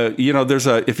 there's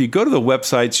if you go to the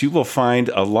websites, you will find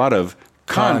a lot of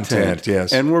content.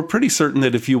 Yes. And we're pretty certain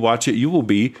that if you watch it, you will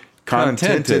be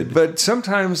contented. But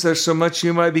sometimes there's so much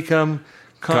you might become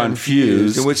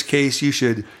confused, in which case you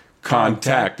should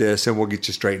contact us and we'll get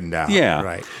you straightened out. Yeah.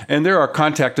 Right. And there are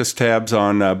contact us tabs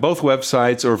on both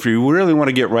websites, or if you really want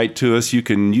to get right to us, you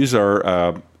can use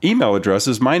our email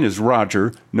addresses. Mine is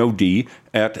Roger, no D,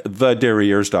 at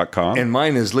TheDerrieres.com. And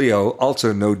mine is Leo,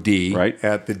 also no D, right,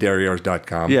 at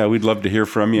TheDerrieres.com. Yeah, we'd love to hear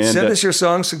from you. Send us your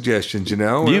song suggestions, You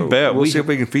bet. We'll see if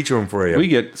we can feature them for you. We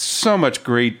get so much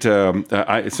great, so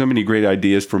many great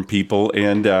ideas from people.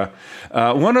 And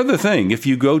one other thing, if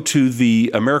you go to the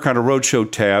Americana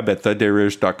Roadshow tab at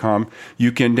TheDerrieres.com,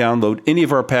 you can download any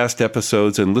of our past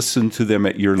episodes and listen to them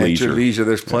at your leisure. At your leisure.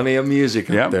 There's plenty of music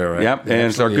up there, right? Yep. And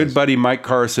as our good buddy Mike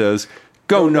Carr says,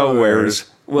 go nowheres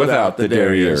without the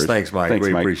Derrieres. Thanks, Mike.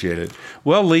 We appreciate it.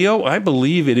 Well, Leo, I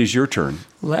believe it is your turn.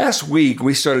 Last week,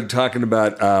 we started talking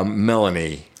about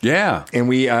Melanie. Yeah.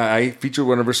 And I featured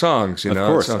one of her songs, Of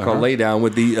course. a song called Lay Down,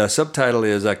 with the subtitle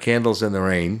is Candles in the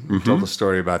Rain. We told the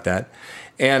story about that.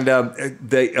 And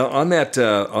on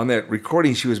that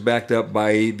recording, she was backed up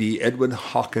by the Edwin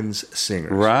Hawkins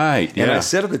Singers. Right, yeah. And I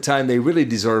said at the time, they really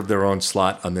deserve their own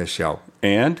slot on this show.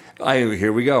 And?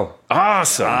 Here we go.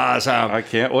 Awesome. I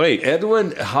can't wait.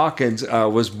 Edwin Hawkins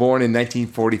was born in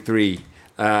 1943.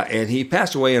 And he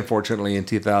passed away, unfortunately, in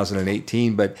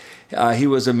 2018. But he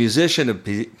was a musician, a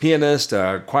pianist,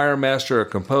 a choir master, a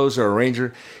composer,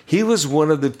 arranger. He was one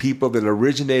of the people that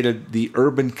originated the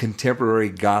urban contemporary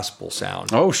gospel sound.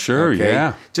 Oh, sure,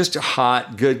 yeah. Just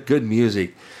hot, good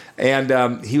music.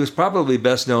 And he was probably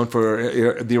best known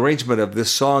for the arrangement of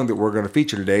this song that we're going to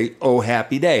feature today, Oh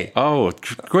Happy Day. Oh,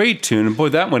 great tune. And boy,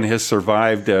 that one has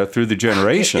survived through the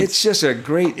generations. It's just a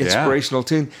great inspirational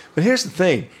tune. But here's the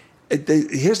thing.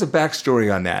 Here's the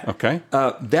backstory on that. Okay.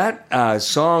 That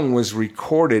song was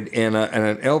recorded and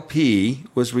an LP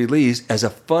was released as a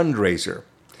fundraiser.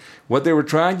 What they were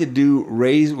trying to do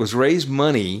was raise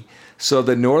money so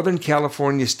the Northern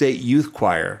California State Youth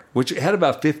Choir, which had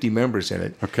about 50 members in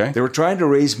it, they were trying to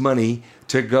raise money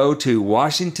to go to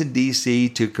Washington, D.C.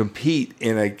 to compete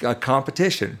in a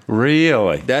competition.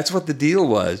 Really? That's what the deal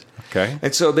was. Okay.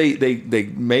 And so they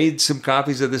made some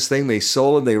copies of this thing. They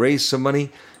sold them. They raised some money.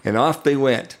 And off they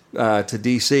went to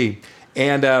D.C.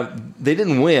 And they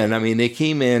didn't win. I mean, they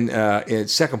came in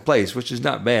second place, which is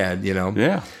not bad,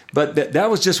 Yeah. But that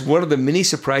was just one of the many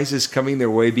surprises coming their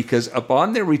way, because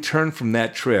upon their return from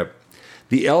that trip,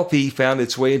 the LP found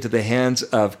its way into the hands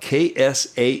of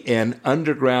KSAN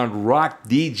underground rock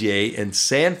DJ in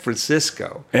San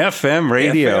Francisco. FM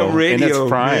radio in its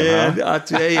prime, man, huh? I'll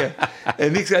tell you.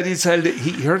 And he decided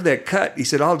he heard that cut. He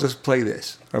said, I'll just play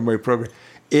this on my program.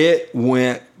 It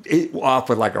went off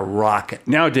with like a rocket.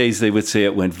 Nowadays, they would say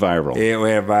it went viral. It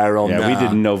went viral. Yeah, we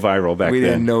didn't know viral back then. We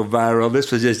didn't know viral.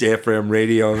 This was just FM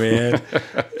radio, man.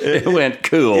 It went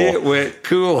cool. It went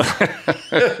cool.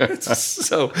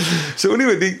 So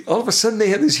anyway, all of a sudden they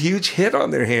had this huge hit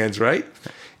on their hands, right?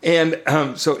 And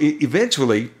so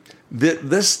eventually,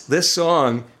 this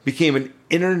song became an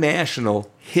international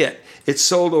hit. It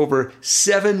sold over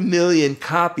 7 million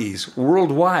copies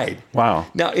worldwide. Wow.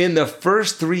 Now, in the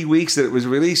first 3 weeks that it was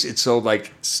released, it sold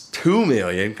like 2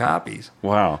 million copies.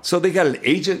 Wow. So they got an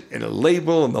agent and a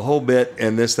label and the whole bit,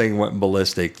 and this thing went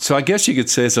ballistic. So I guess you could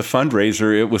say as a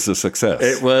fundraiser, it was a success.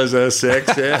 It was a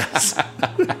success.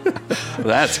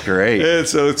 That's great. And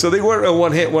so they weren't a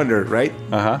one-hit wonder, right?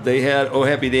 Uh-huh. They had Oh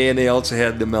Happy Day, and they also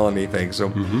had the Melanie thing.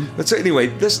 So, but so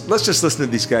anyway, let's just listen to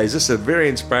these guys. This is a very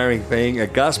inspiring thing, a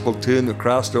gospel tune that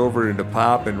crossed over into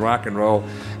pop and rock and roll.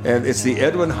 And it's the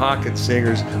Edwin Hawkins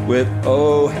Singers with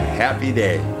Oh Happy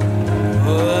Day.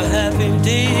 Oh, happy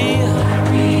day. Oh,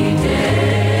 happy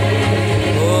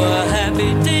day. Oh,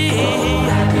 happy day. Oh,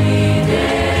 happy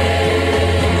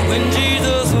day. When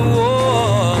Jesus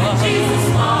wore. When Jesus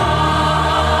wore.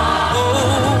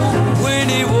 Oh, when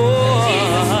he wore.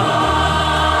 Jesus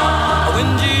wore.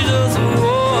 When Jesus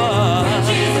wore. When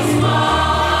Jesus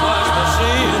wore. Washed my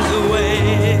sins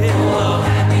away. Oh,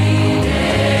 happy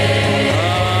day.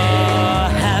 Oh,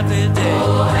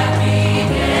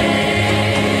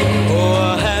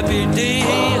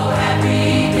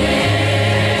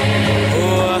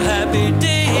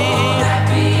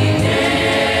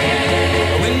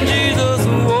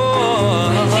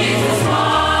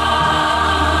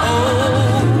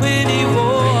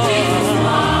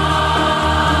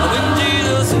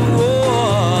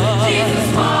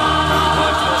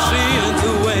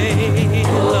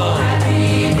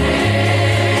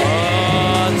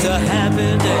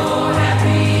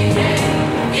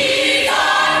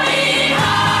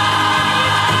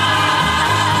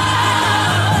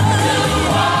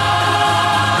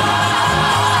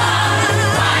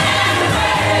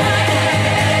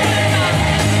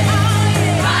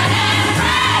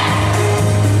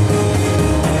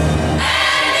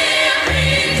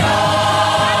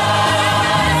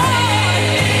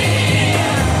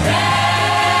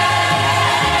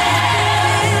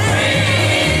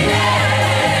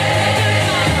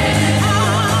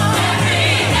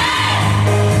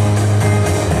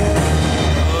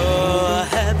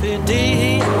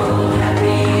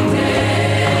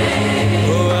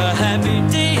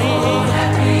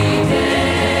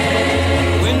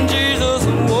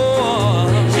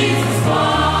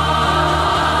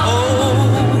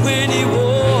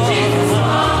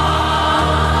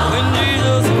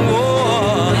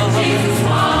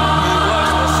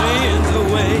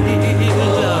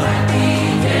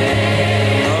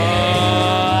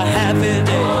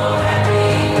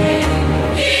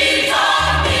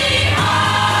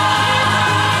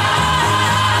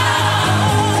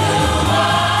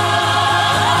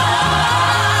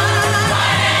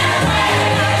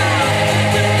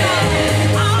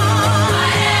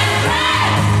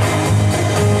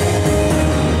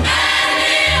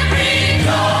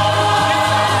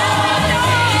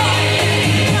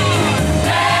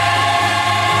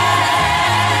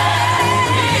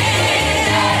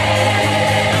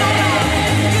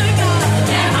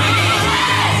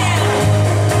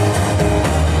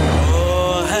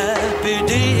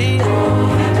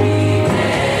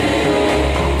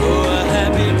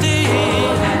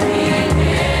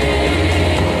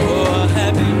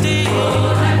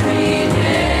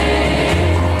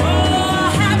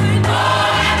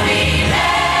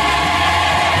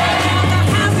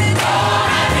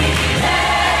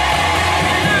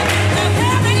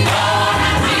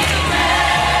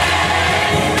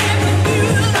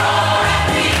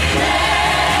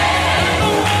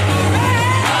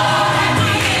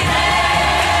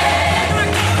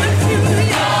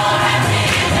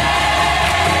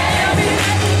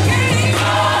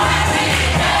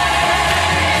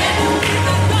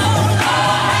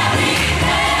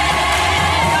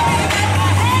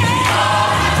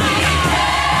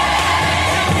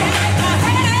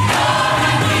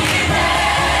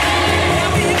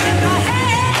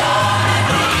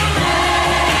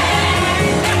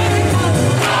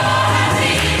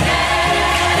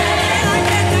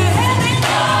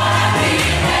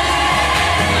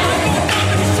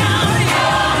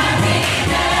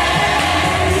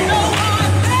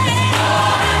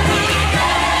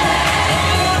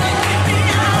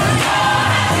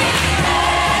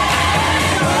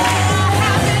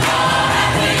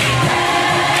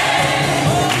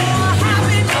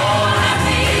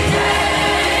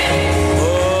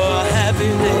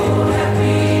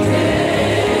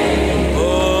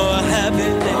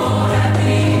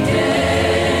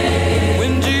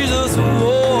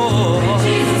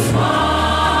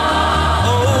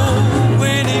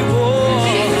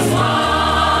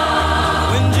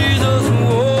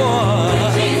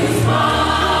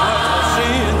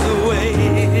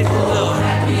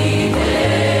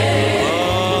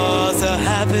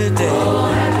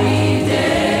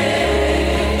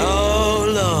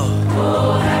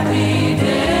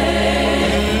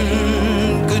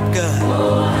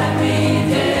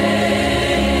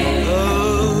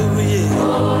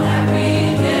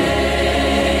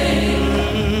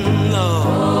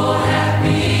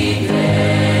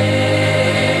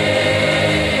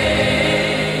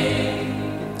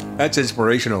 That's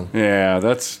inspirational. Yeah,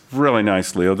 that's really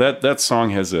nice, Leo. That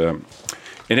song has and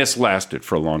it's lasted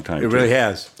for a long time. It really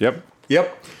has.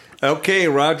 Yep. Okay,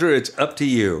 Roger, it's up to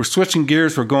you. We're switching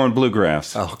gears. We're going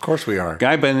bluegrass. Oh, of course we are.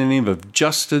 Guy by the name of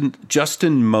Justin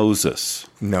Moses.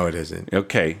 No, it isn't.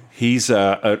 Okay. He's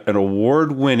an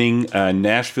award-winning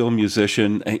Nashville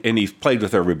musician, and he's played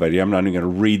with everybody. I'm not even going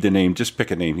to read the name. Just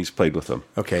pick a name. He's played with them.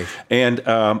 Okay. And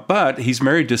but he's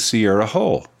married to Sierra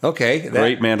Hull. Okay.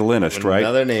 Great mandolinist, right?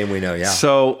 Another name we know, yeah.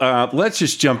 So let's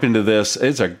just jump into this.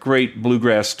 It's a great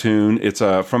bluegrass tune. It's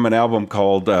from an album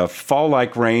called Fall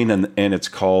Like Rain, and it's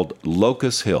called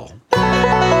Locust Hill.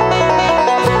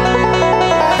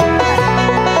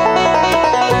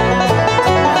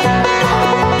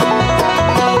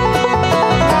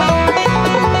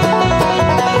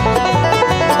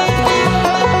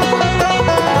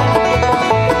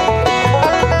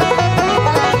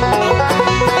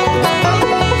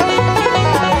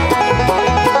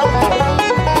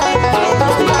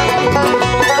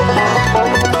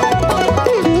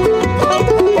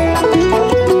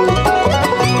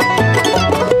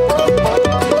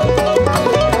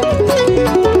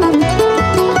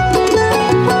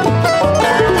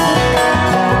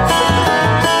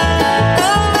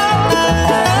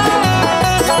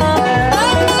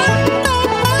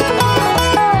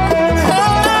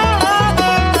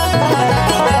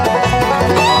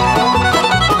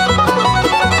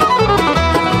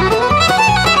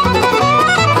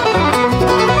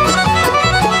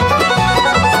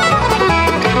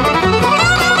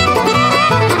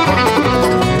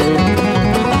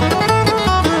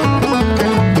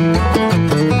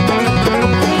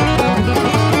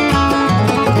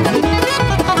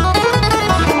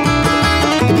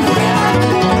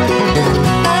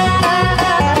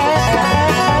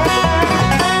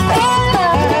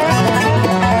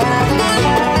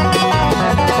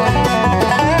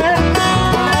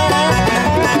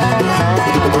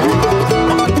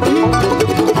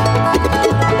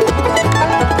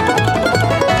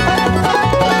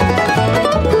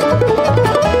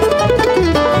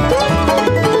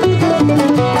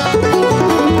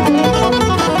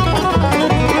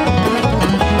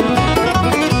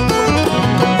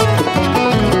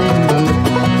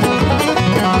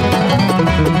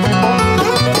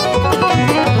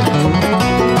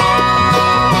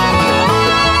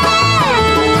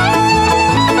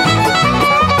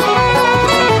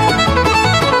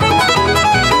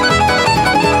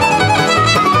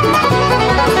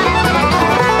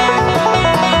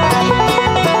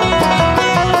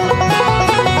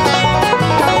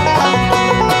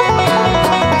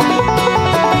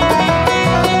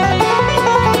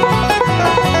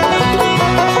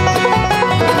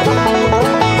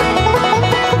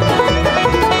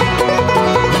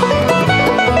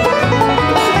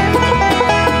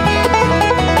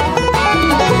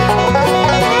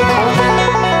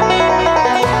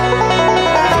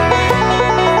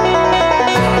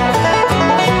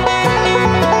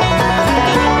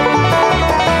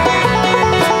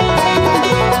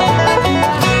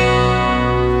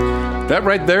 That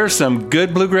right there, some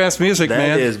good bluegrass music,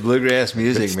 man. That is bluegrass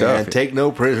music, man. Take no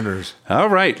prisoners. All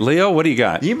right, Leo, what do you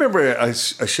got? You remember a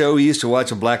show we used to watch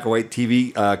on black and white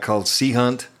TV called Sea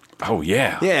Hunt? Oh,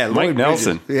 yeah. Yeah, Mike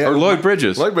Nelson. Yeah, or Lloyd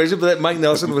Bridges. Lloyd Bridges, but that Mike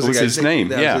Nelson was the guy's his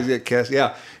name.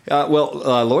 Yeah.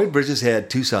 Lloyd Bridges had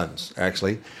two sons,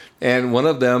 actually. And one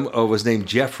of them was named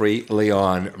Jeffrey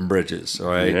Leon Bridges. All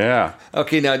right. Yeah.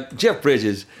 Okay, now, Jeff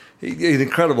Bridges, he's an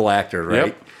incredible actor, right?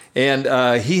 Yep. And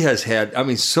he has had,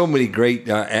 so many great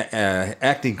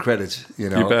acting credits, You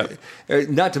bet.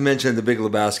 Not to mention The Big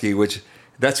Lebowski, which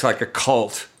that's like a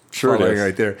cult Sure it following is.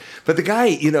 right there. But the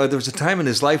guy, there was a time in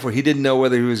his life where he didn't know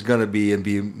whether he was going to be a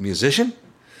musician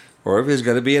or if he was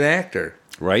going to be an actor.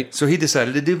 Right. So he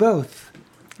decided to do both.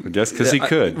 Just because he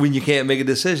could. When you can't make a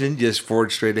decision, just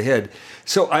forge straight ahead.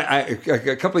 So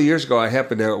a couple of years ago, I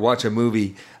happened to watch a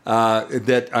movie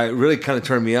that really kind of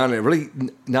turned me on. It really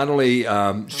not only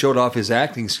showed off his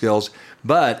acting skills,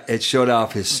 but it showed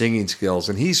off his singing skills.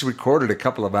 And he's recorded a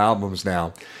couple of albums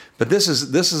now. But this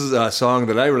is a song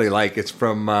that I really like. It's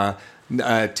from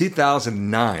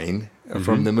 2009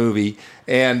 from the movie,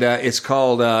 and it's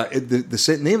called.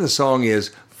 The name of the song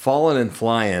is "Fallin' and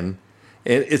Flyin'."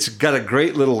 And it's got a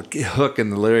great little hook in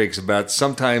the lyrics about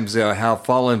sometimes how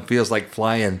falling feels like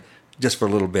flying just for a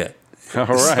little bit. All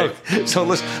right. So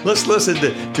let's listen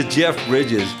to Jeff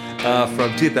Bridges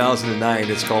from 2009.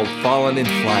 It's called "Fallin' and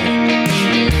Flyin'."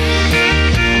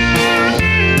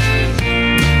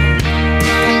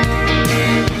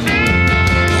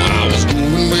 I was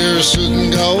going where I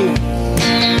shouldn't go,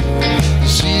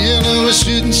 seeing what I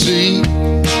shouldn't see,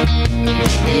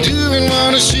 doing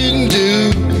what I shouldn't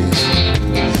do.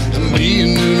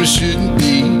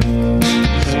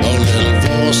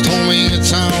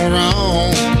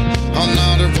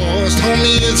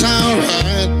 it's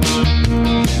alright.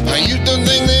 I used to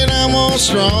think that I was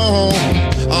strong,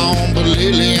 oh, but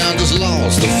lately I just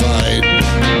lost the fight.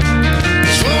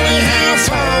 It's funny how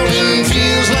falling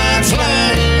feels like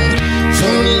flying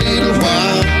for a little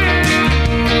while.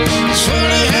 It's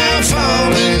funny how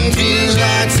falling feels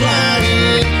like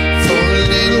flying for a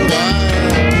little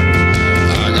while.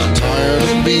 I got tired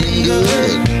of being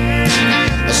good.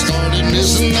 I started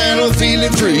missing that old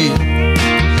feeling free.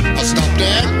 I stopped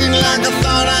acting like I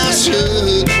thought I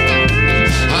should.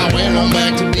 I went on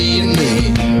back to being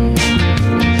me.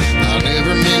 I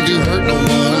never meant to hurt no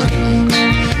one.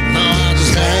 No, I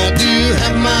just had to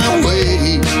have my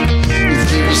way. If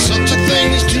there was such a thing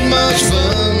as too much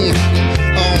fun,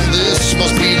 oh, this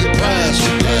must be the price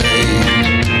to pay.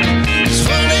 It's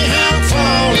funny how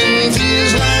falling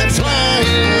feels like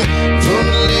flying for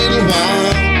a little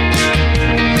while.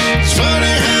 It's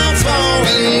funny how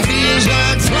falling feels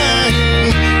like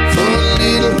flying for a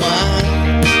little while.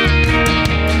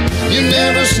 You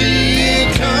never see it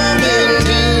coming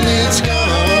till it's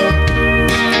gone.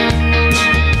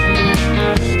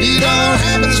 It all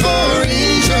happens for a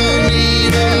reason,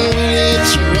 even when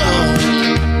it's wrong.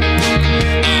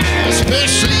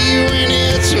 Especially when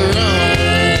it's wrong.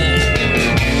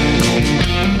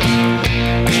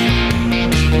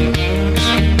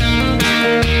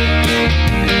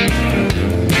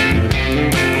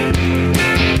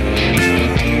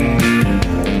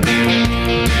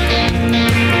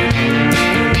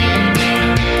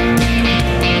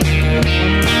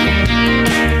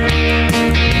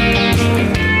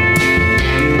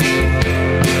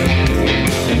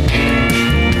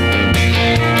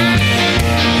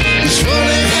 It's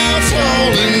funny how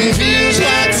falling feels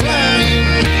like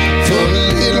flying for a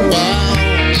little while.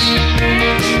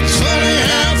 It's funny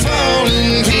how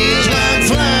falling feels like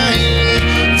flying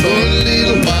for a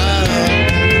little while.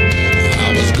 I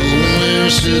was going where I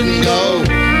shouldn't go,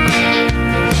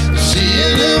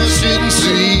 seeing who I shouldn't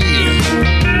see,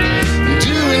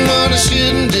 doing what I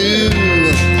shouldn't do,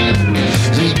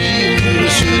 and being who I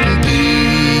shouldn't be.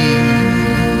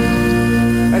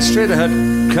 That's straight ahead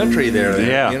country there.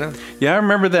 Yeah. You know? Yeah, I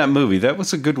remember that movie. That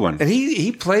was a good one. And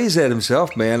he plays that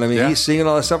himself, man. I mean, he's singing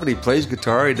all that stuff, and he plays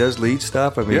guitar. He does lead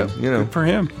stuff. I mean, Yep, you know, good for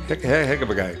him. heck of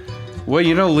a guy. Well,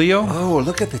 you know, Leo. Oh,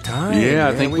 look at the time. Yeah,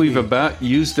 I think we've about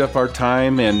used up our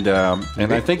time, and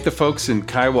I think the folks in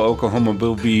Kiowa, Oklahoma,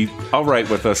 will be all right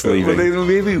with us leaving. Well,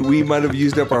 maybe we might have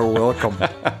used up our welcome.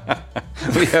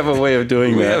 We have a way of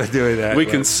doing We that. have a doing that, We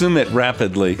right. consume it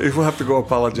rapidly. We'll have to go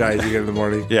apologize again in the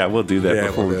morning. Yeah, we'll do that Yeah,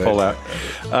 before we'll we do pull out.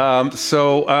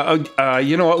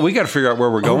 You know what? We got to figure out where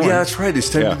we're going. Oh, yeah, that's right. It's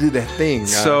time Yeah. to do that thing.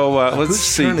 So let's whose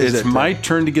see. turn is It's it? my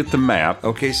turn to get the map.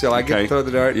 Okay, so I get to throw the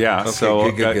dart? Yeah, Okay,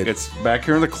 so good. it's back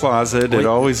here in the closet. Wait. It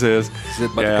always is. Is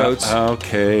it by the yeah. coats?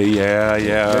 Okay, yeah.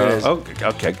 There it is. Okay.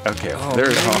 Oh, There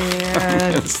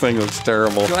man. this thing looks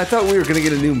terrible. So I thought we were going to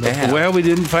get a new map. Well, we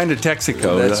didn't find a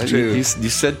Texaco. That's true. You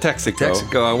said Texaco.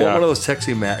 Texaco. I want Yeah. one of those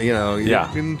Texi maps. You know, you Yeah.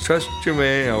 can trust your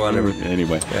man or whatever.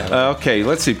 Anyway, Yeah. okay,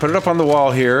 let's see. Put it up on the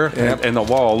wall here, Yep. and the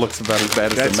wall looks about as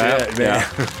bad as That's the map. it, man.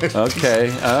 Yeah.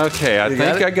 Okay. I You think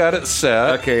got it? I got it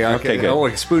set. Okay. good. Oh,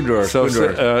 like spoon drawer. So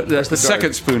spoon drawer. the Where's the second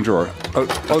dart? spoon drawer.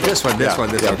 Oh, this one. This Yeah. one.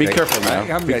 Yeah, okay. be careful now.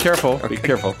 I'm Be good. careful. Okay. Be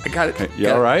careful. I got it. Okay, you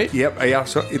Got all it. right? Yep. Yeah.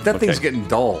 So if that thing's getting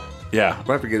dull, Yeah.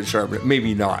 we'll have to get it sharpened.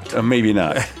 Maybe not. Maybe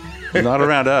not. Not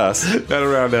around us. Not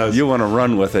around us. You want to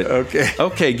run with it. Okay.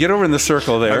 Okay, get over in the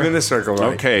circle there. I'm in the circle,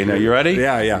 right? Okay, now you ready?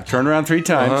 Yeah. Turn around 3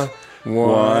 times. Uh-huh.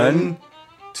 1,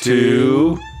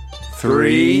 2,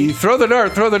 3. Throw the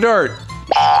dart.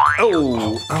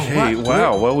 Oh. Okay, what?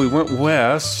 wow. Well, we went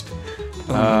west.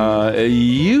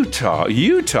 Utah.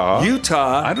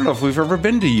 I don't know if we've ever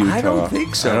been to Utah. I don't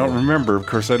think so. I don't remember. Of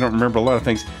course, I don't remember a lot of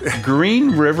things.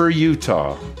 Green River,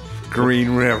 Utah.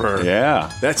 Green River. Yeah.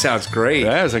 That sounds great.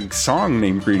 That is a song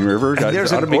named Green River. And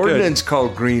there's an ordinance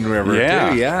called Green River, Yeah.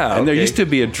 too. Yeah. And there okay. used to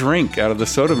be a drink out of the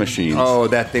soda machines. Oh,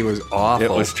 that thing was awful.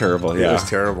 It was terrible, yeah. It was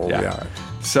terrible, yeah.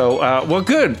 So, well,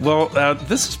 good. Well,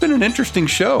 this has been an interesting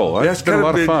show. It's been a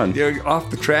lot of fun. Off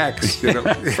the tracks, you know.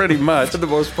 Pretty much. For the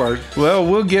most part. Well,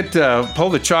 we'll get pull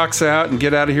the chocks out and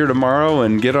get out of here tomorrow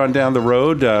and get on down the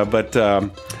road. But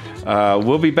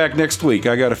we'll be back next week.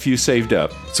 I got a few saved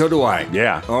up. So do I.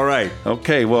 Yeah. All right.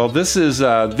 Okay. Well, this is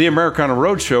the Americana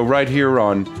Roadshow right here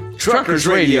on Truckers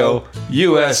Radio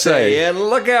USA. And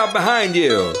look out behind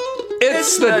you.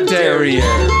 It's the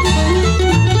Derrieres.